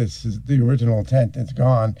me that this is the original intent. It's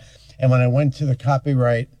gone. And when I went to the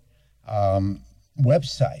copyright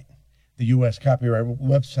website, the U.S. copyright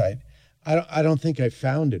website, I don't think I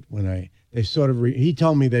found it when they sort of he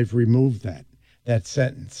told me they've removed that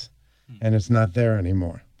sentence, and it's not there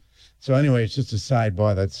anymore. So anyway, it's just a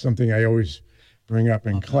sidebar. That's something I always bring up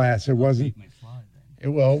in class. It wasn't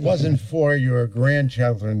for your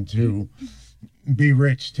grandchildren to be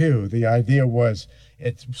rich too. The idea was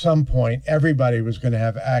at some point everybody was going to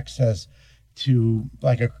have access to,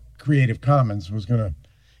 like, a Creative Commons was going to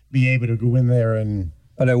be able to go in there and.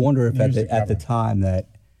 But I wonder if at the time that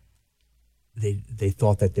they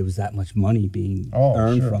thought that there was that much money being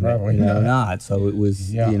earned from it, you know, not. So it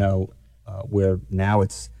was, you know, where now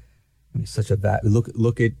it's, I mean, such a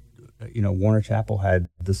look at, you know, Warner Chappell had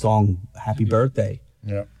the song "Happy Birthday."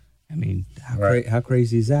 Yeah. I mean, how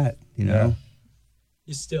crazy is that? You know.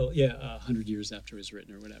 It's still 100 years after it was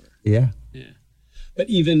written or whatever. Yeah. Yeah. But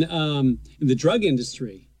even in the drug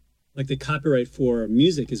industry, like, the copyright for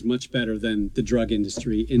music is much better than the drug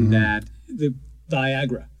industry in that the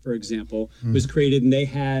Viagra, for example, was created, and they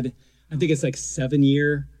had, I think it's like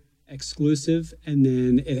 7-year exclusive, and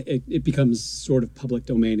then it becomes sort of public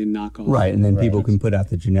domain and knockoff. Right, and then people can put out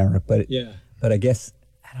the generic. But but I guess,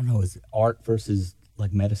 I don't know, is art versus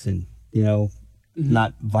like medicine, you know,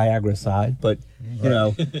 not Viagra side, but you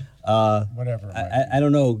know, whatever. I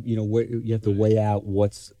don't know, you know, you have to weigh out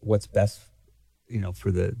what's best, you know,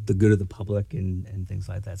 for the good of the public and things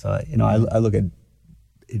like that. So, you know, I look at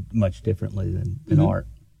it much differently than art.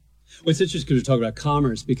 Well, it's interesting because we're talking about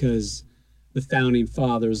commerce, because the founding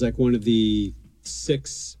fathers, like, one of the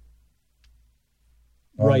 6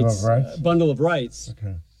 bundle of rights.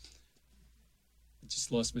 Okay. I just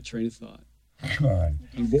lost my train of thought. God.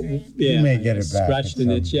 You may get it back. Scratched the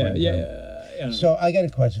niche. Yeah. So I got a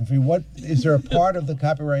question for you. What is there a part of the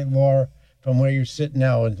copyright law from where you're sitting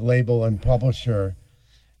now as label and publisher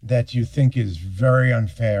that you think is very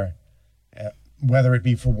unfair, whether it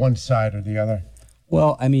be for one side or the other?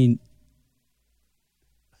 Well, I mean,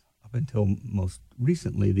 up until most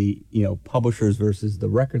recently, the, you know, publishers versus the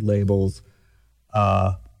record labels,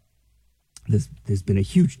 there's been a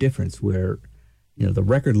huge difference where, you know, the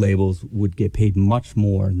record labels would get paid much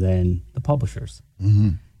more than the publishers.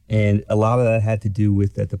 And a lot of that had to do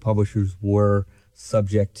with that the publishers were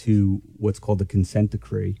subject to what's called the consent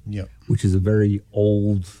decree, which is a very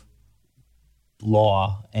old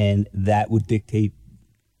law, and that would dictate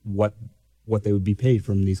what they would be paid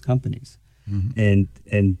from these companies. And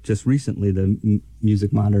just recently, the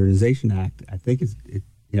Music Modernization Act, I think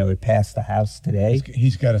it passed the House today.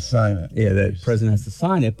 He's got to sign it. Yeah, the president has to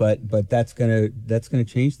sign it, but that's gonna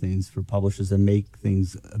change things for publishers and make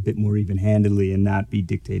things a bit more even-handedly and not be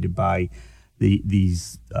dictated by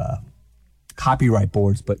these copyright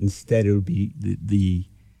boards, but instead it would be the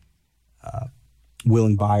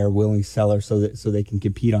willing buyer, willing seller, so they can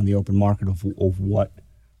compete on the open market of what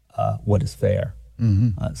is fair.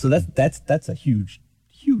 So that's a huge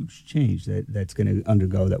change that's going to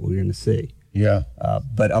undergo that we're going to see. Yeah.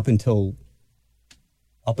 But up until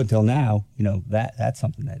now, that's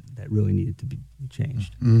something that really needed to be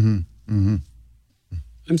changed.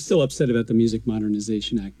 I'm still upset about the Music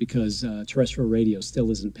Modernization Act because terrestrial radio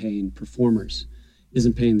still isn't paying performers,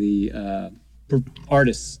 isn't paying the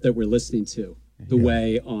artists that we're listening to the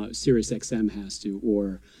way Sirius XM has to,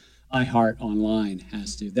 or iHeart Online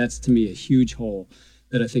has to. That's, to me, a huge hole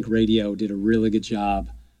that I think radio did a really good job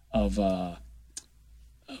of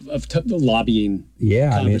lobbying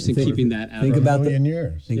Congress and keeping that out. Think about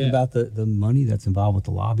years. the money that's involved with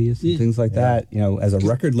the lobbyists and things like that. As a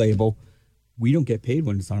record label, we don't get paid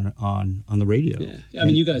when it's on the radio. Yeah, I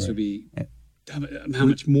mean, you guys would be. How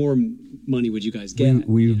much more money would you guys get?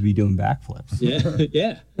 We would be doing backflips.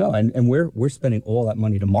 Yeah. No, and we're spending all that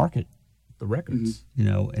money to market the records.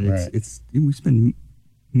 And it's we spend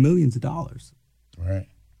millions of dollars. Right.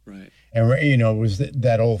 And it was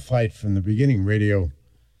that old fight from the beginning. Radio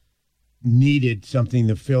needed something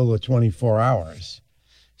to fill the 24 hours.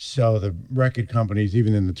 So the record companies,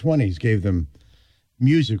 even in the 20s, gave them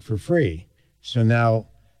music for free. So now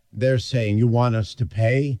they're saying, you want us to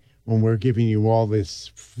pay when we're giving you all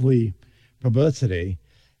this free publicity?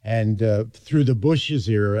 And through the Bush's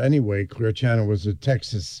era anyway, Clear Channel was a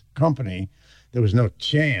Texas company. There was no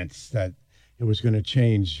chance that it was going to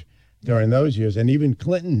change during those years. And even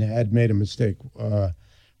Clinton had made a mistake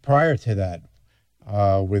prior to that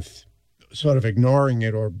with sort of ignoring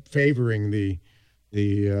it or favoring the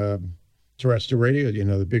terrestrial radio,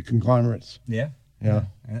 the big conglomerates. Yeah. And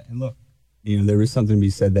look, there is something to be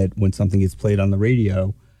said that when something gets played on the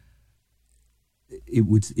radio,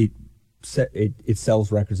 it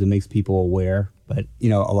sells records and makes people aware. But a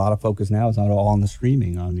lot of focus now is not all on the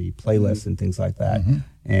streaming, on the playlists and things like that.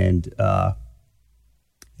 And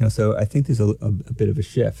so I think there's a bit of a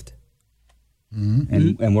shift,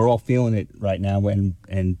 and we're all feeling it right now,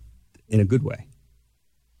 and in a good way.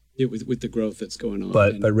 Yeah, with the growth that's going on.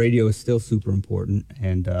 But radio is still super important,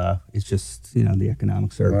 and it's just the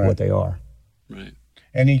economics are what they are. Right.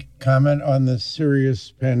 Any comment on the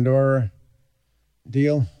Sirius Pandora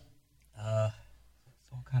deal? It's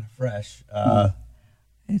all kind of fresh.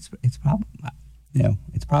 It's probably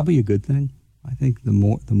it's probably a good thing. I think the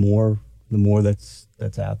more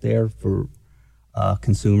that's out there for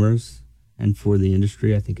consumers and for the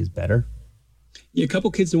industry, I think is better. Yeah, a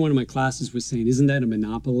couple kids in one of my classes was saying, "Isn't that a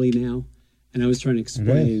monopoly now?" And I was trying to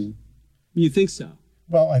explain. You think so?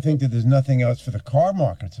 Well, I think that there's nothing else for the car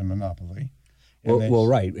market's a monopoly. Well,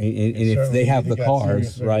 right, and if they have the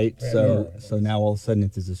cars, right? So now all of a sudden,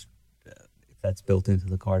 if there's if that's built into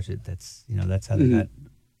the cars, that's how they got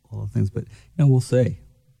all the things. But we'll see.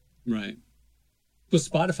 Right. Well,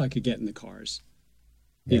 Spotify could get in the cars.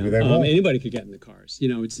 Maybe they won't. Anybody could get in the cars.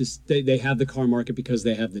 It's just they have the car market because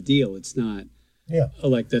they have the deal. It's not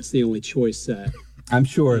like that's the only choice that. I'm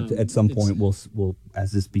sure at some point we'll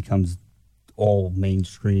as this becomes all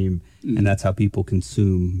mainstream and that's how people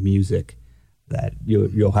consume music, that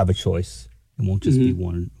you'll have a choice. It won't just be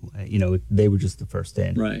one. They were just the first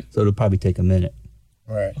in. Right. So it'll probably take a minute.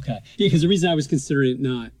 Right. Okay. Yeah, because the reason I was considering it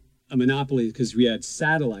not a monopoly is because we had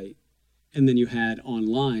satellite. And then you had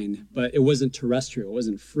online, but it wasn't terrestrial. It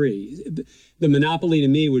wasn't free. The monopoly to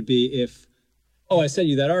me would be if, I sent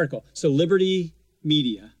you that article. So Liberty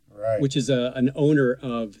Media, which is an owner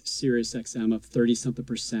of Sirius XM of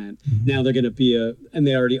 30-something%. Now they're going to be and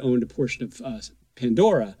they already owned a portion of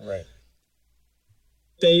Pandora. Right.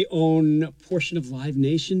 They own a portion of Live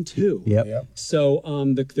Nation too. Yep. So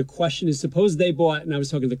the question is, suppose they bought, and I was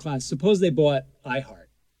talking to the class, suppose they bought iHeart.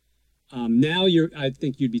 Now I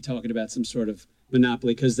think you'd be talking about some sort of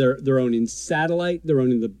monopoly because they're owning satellite, they're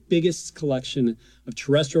owning the biggest collection of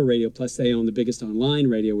terrestrial radio, plus they own the biggest online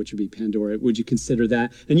radio, which would be Pandora. Would you consider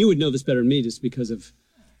that? And you would know this better than me just because of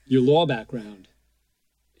your law background.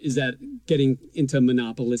 Is that getting into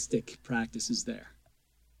monopolistic practices there?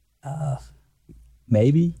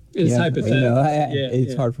 Maybe. It's hypothetical.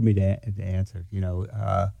 It's hard for me to answer,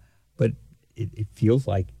 but it feels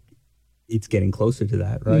like it's getting closer to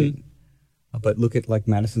that, right? But look at like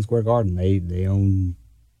Madison Square Garden. They own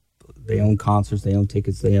concerts, they own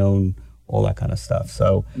tickets, they own all that kind of stuff.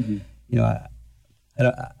 So,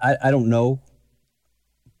 I don't know,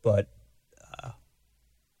 but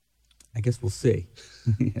I guess we'll see.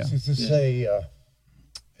 Yeah. So to say,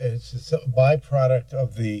 it's a byproduct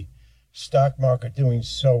of the stock market doing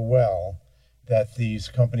so well that these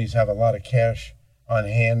companies have a lot of cash on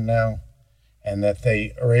hand now, and that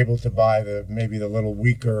they are able to buy maybe the little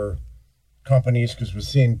weaker companies, because we're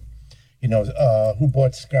seeing, who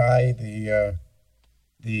bought Sky, the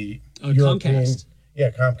European, Comcast. Yeah,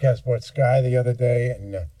 Comcast bought Sky the other day,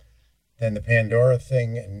 and then the Pandora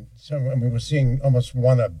thing, and so we're seeing almost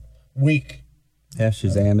one a week. Yeah,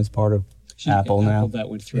 Shazam is part of Apple now. That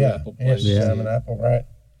went through Yeah, Apple. yeah, Plus. Shazam and Apple, right?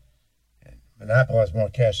 And Apple has more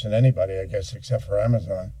cash than anybody, I guess, except for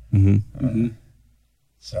Amazon.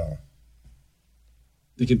 So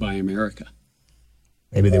They could buy America.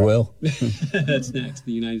 Maybe they will. That's next,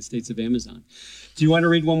 the United States of Amazon. Do you want to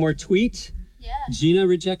read one more tweet? Yeah. Gina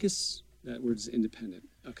Rejekis? That word's independent.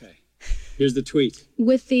 Okay. Here's the tweet.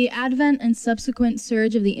 With the advent and subsequent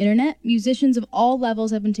surge of the internet, musicians of all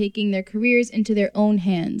levels have been taking their careers into their own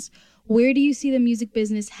hands. Where do you see the music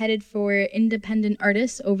business headed for independent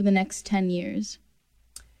artists over the next 10 years?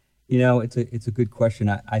 It's a good question.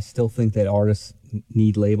 I still think that artists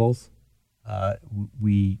need labels.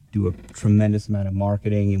 We do a tremendous amount of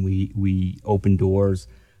marketing, and we open doors.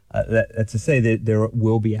 That's to say that there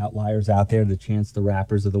will be outliers out there. The Chance the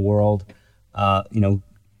Rappers of the world,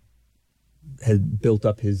 has built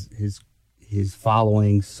up his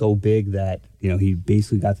following so big that he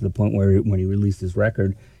basically got to the point where when he released his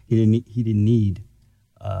record, he didn't need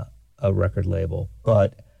a record label.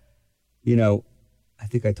 But I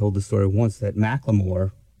think I told the story once that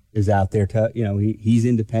Macklemore is out there. He's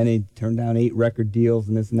independent, turned down 8 record deals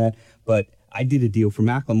and this and that. But I did a deal for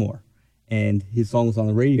Macklemore, and his song was on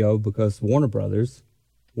the radio because Warner Brothers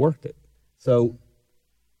worked it. So,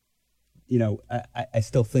 I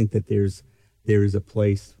still think that there is a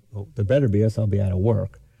place. Well, there better be, else I'll be out of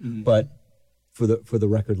work. But for the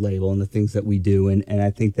record label and the things that we do, and I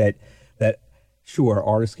think that sure,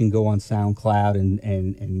 artists can go on SoundCloud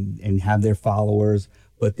and have their followers,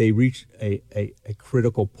 but they reach a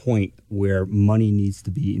critical point where money needs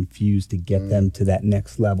to be infused to get them to that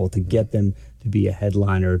next level, to get them to be a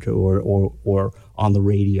headliner or on the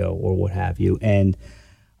radio or what have you. And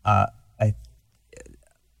I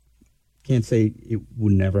can't say it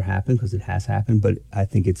would never happen, because it has happened, but I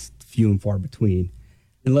think it's few and far between.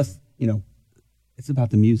 Unless, it's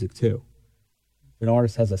about the music too. If an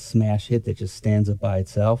artist has a smash hit that just stands up by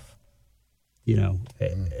itself,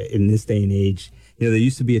 in this day and age, there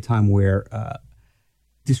used to be a time where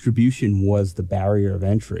distribution was the barrier of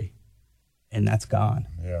entry, and that's gone.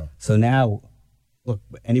 yeah, So now, look,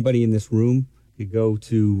 anybody in this room could go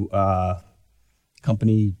to a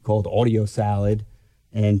company called Audio Salad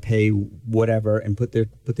and pay whatever and put their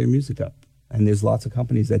music up. And there's lots of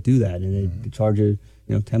companies that do that, and they charge you,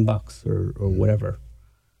 $10 or whatever.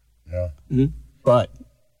 yeah. But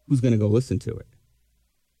who's going to go listen to it?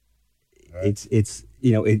 Right. It's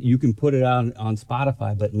you can put it on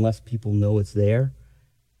Spotify, but unless people know it's there,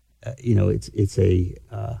 it's a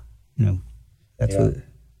that's Yeah. what.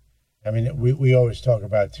 I mean, we always talk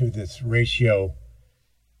about too this ratio.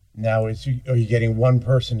 Now, are you getting one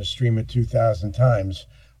person to stream it 2,000 times,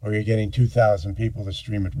 or you're getting 2,000 people to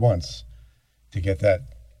stream it once to get that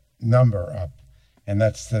number up? And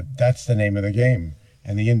that's the name of the game.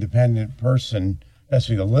 And the independent person,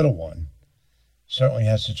 especially the little one, certainly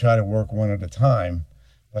has to try to work one at a time.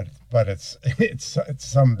 But it's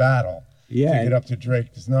some battle to get up to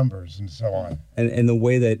Drake's numbers and so on. And the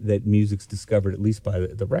way that music's discovered, at least by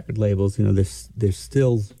the record labels, there's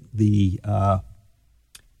still the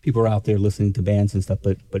people are out there listening to bands and stuff,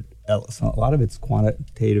 but a lot of it's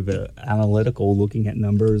quantitative, analytical, looking at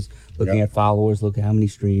numbers, looking at followers, look at how many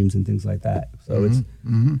streams and things like that. So it's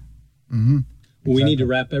Well, we need to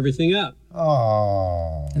wrap everything up.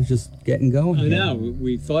 Oh, it's just getting going. I know.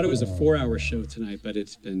 We thought it was a 4-hour show tonight, but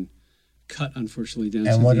it's been cut, unfortunately, down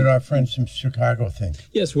to and what did our friends from Chicago think?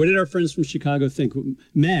 Yes, what did our friends from Chicago think?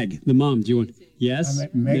 Meg, the mom, do you want... Yes?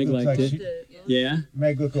 Meg looks liked like it. Yeah?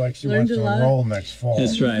 Meg looked like she Learned wants to a lot. enroll next fall.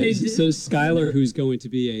 That's right. So Skylar, who's going to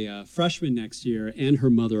be a freshman next year, and her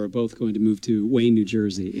mother are both going to move to Wayne, New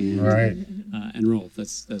Jersey, and Right. enroll.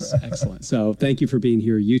 That's excellent. So thank you for being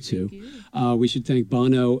here, you two. We should thank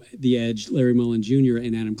Bono, The Edge, Larry Mullen Jr.,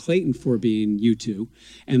 and Adam Clayton for being you two.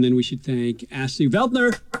 And then we should thank Ashley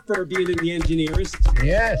Veltner for being the engineerist.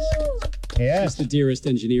 Yes. She's Yes. the dearest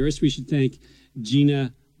engineerist. We should thank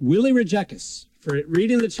Gina Willie Rejekis for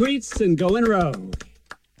reading the tweets and going rogue.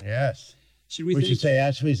 Yes. Should we We thank... should say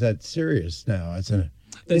Ashley's at Sirius now as an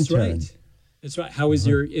That's intern. right. That's right. How is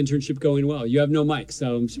your internship going? Well, you have no mic,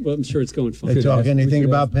 so I'm sure it's going fine. They talk We anything should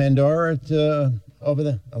about Pandora over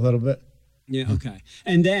there? A little bit? Yeah, okay.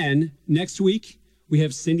 And then next week, we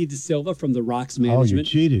have Cindy DeSilva from the Rocks Oh, you Management.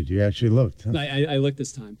 cheated. You actually looked. Huh? I looked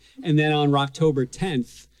this time. And then on October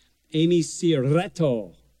 10th, Amy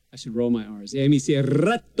Cierretto. I should roll my R's. Amy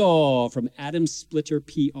Cierretto from Adam Splitter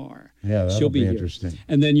PR. Yeah, that'll She'll be here. interesting.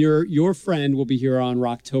 And then your friend will be here on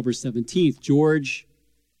October 17th, George.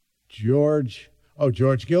 George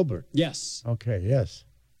Gilbert. Yes. Okay, yes.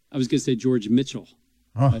 I was going to say George Mitchell,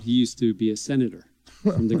 but he used to be a senator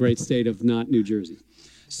from the great state of not New Jersey.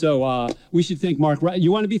 So we should thank Mark.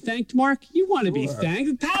 You want to be thanked, Mark? You want to be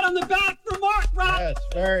thanked? Pat on the back for Mark. Yes,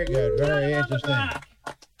 very good. Very interesting.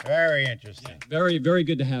 Very interesting. Very, very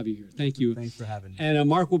good to have you here. Thank you. Thanks for having me. And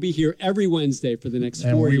Mark will be here every Wednesday for the next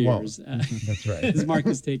And 4 we years. won't. That's right. As Mark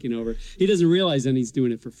is taking over. He doesn't realize that he's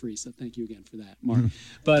doing it for free. So thank you again for that, Mark.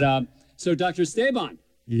 But so Dr. Esteban,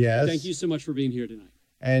 Yes. thank you so much for being here tonight.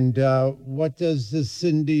 And what does this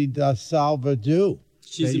Cindy DeSalva do?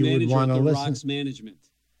 She's that the you would manager of wanna the listen? Rocks Management.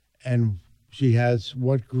 And she has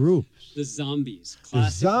what groups? The Zombies. The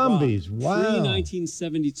Classic Zombies. rock. Wow.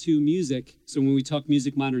 Pre-1972 music. So when we talk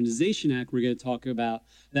Music Modernization Act, we're going to talk about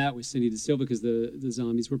that with Cindy DeSilva because the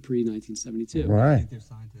Zombies were pre-1972. Right. They're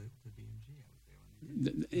signed to BMG, I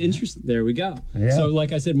would say. Interesting. There we go. Yeah. So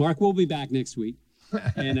like I said, Mark will be back next week.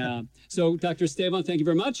 And so Dr. Esteban, thank you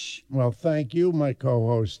very much. Well, thank you, my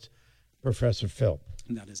co-host, Professor Phil.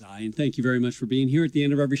 And that is I. And thank you very much for being here. At the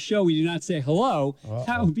end of every show, we do not say hello.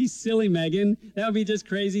 That would be silly, Megan. That would be just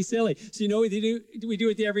crazy silly. So you know what we do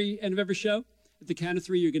at the end of every show? At the count of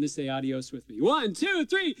three, you're going to say adios with me. 1, 2,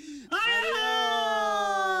 3. Adios!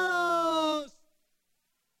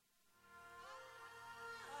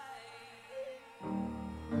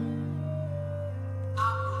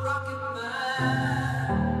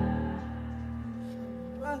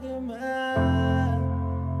 Rocket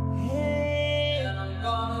man, hey, and I'm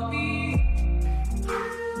gonna be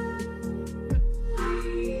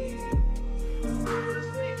free.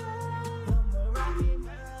 I'm a rocket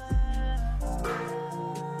man.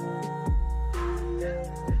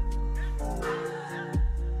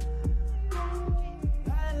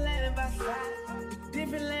 I landed by side,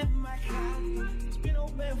 different land for my car. Spin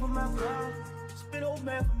old man for my brother, spin old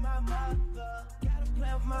man for my mother. Got a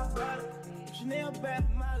plan for my brother. Chanel back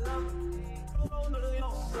for my lover. Oh, no, they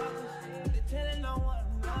don't suckers. They telling on one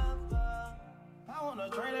another. I want a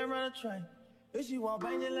train that run a train. If she want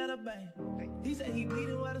bang, just let her bang. He said he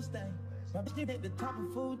bleeding with a stain. My bitch at the top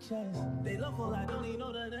of food chains. They local, I don't even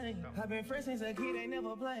know the name. I been friends since a kid, ain't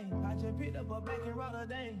never played. I just picked up a back in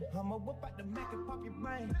Rotterdam. I'ma whip out the Mac and pop your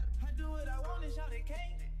brain. I do what I want and shout it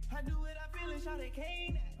can't. I do what I feel and shout it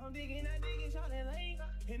can't. I'm digging, shout it lane.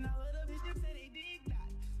 And all of the bitches say they dig that.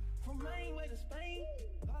 From Maine way to Spain,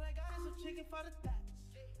 all I got is some chicken for the thoughts.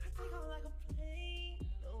 I take on like a plane,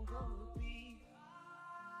 don't go.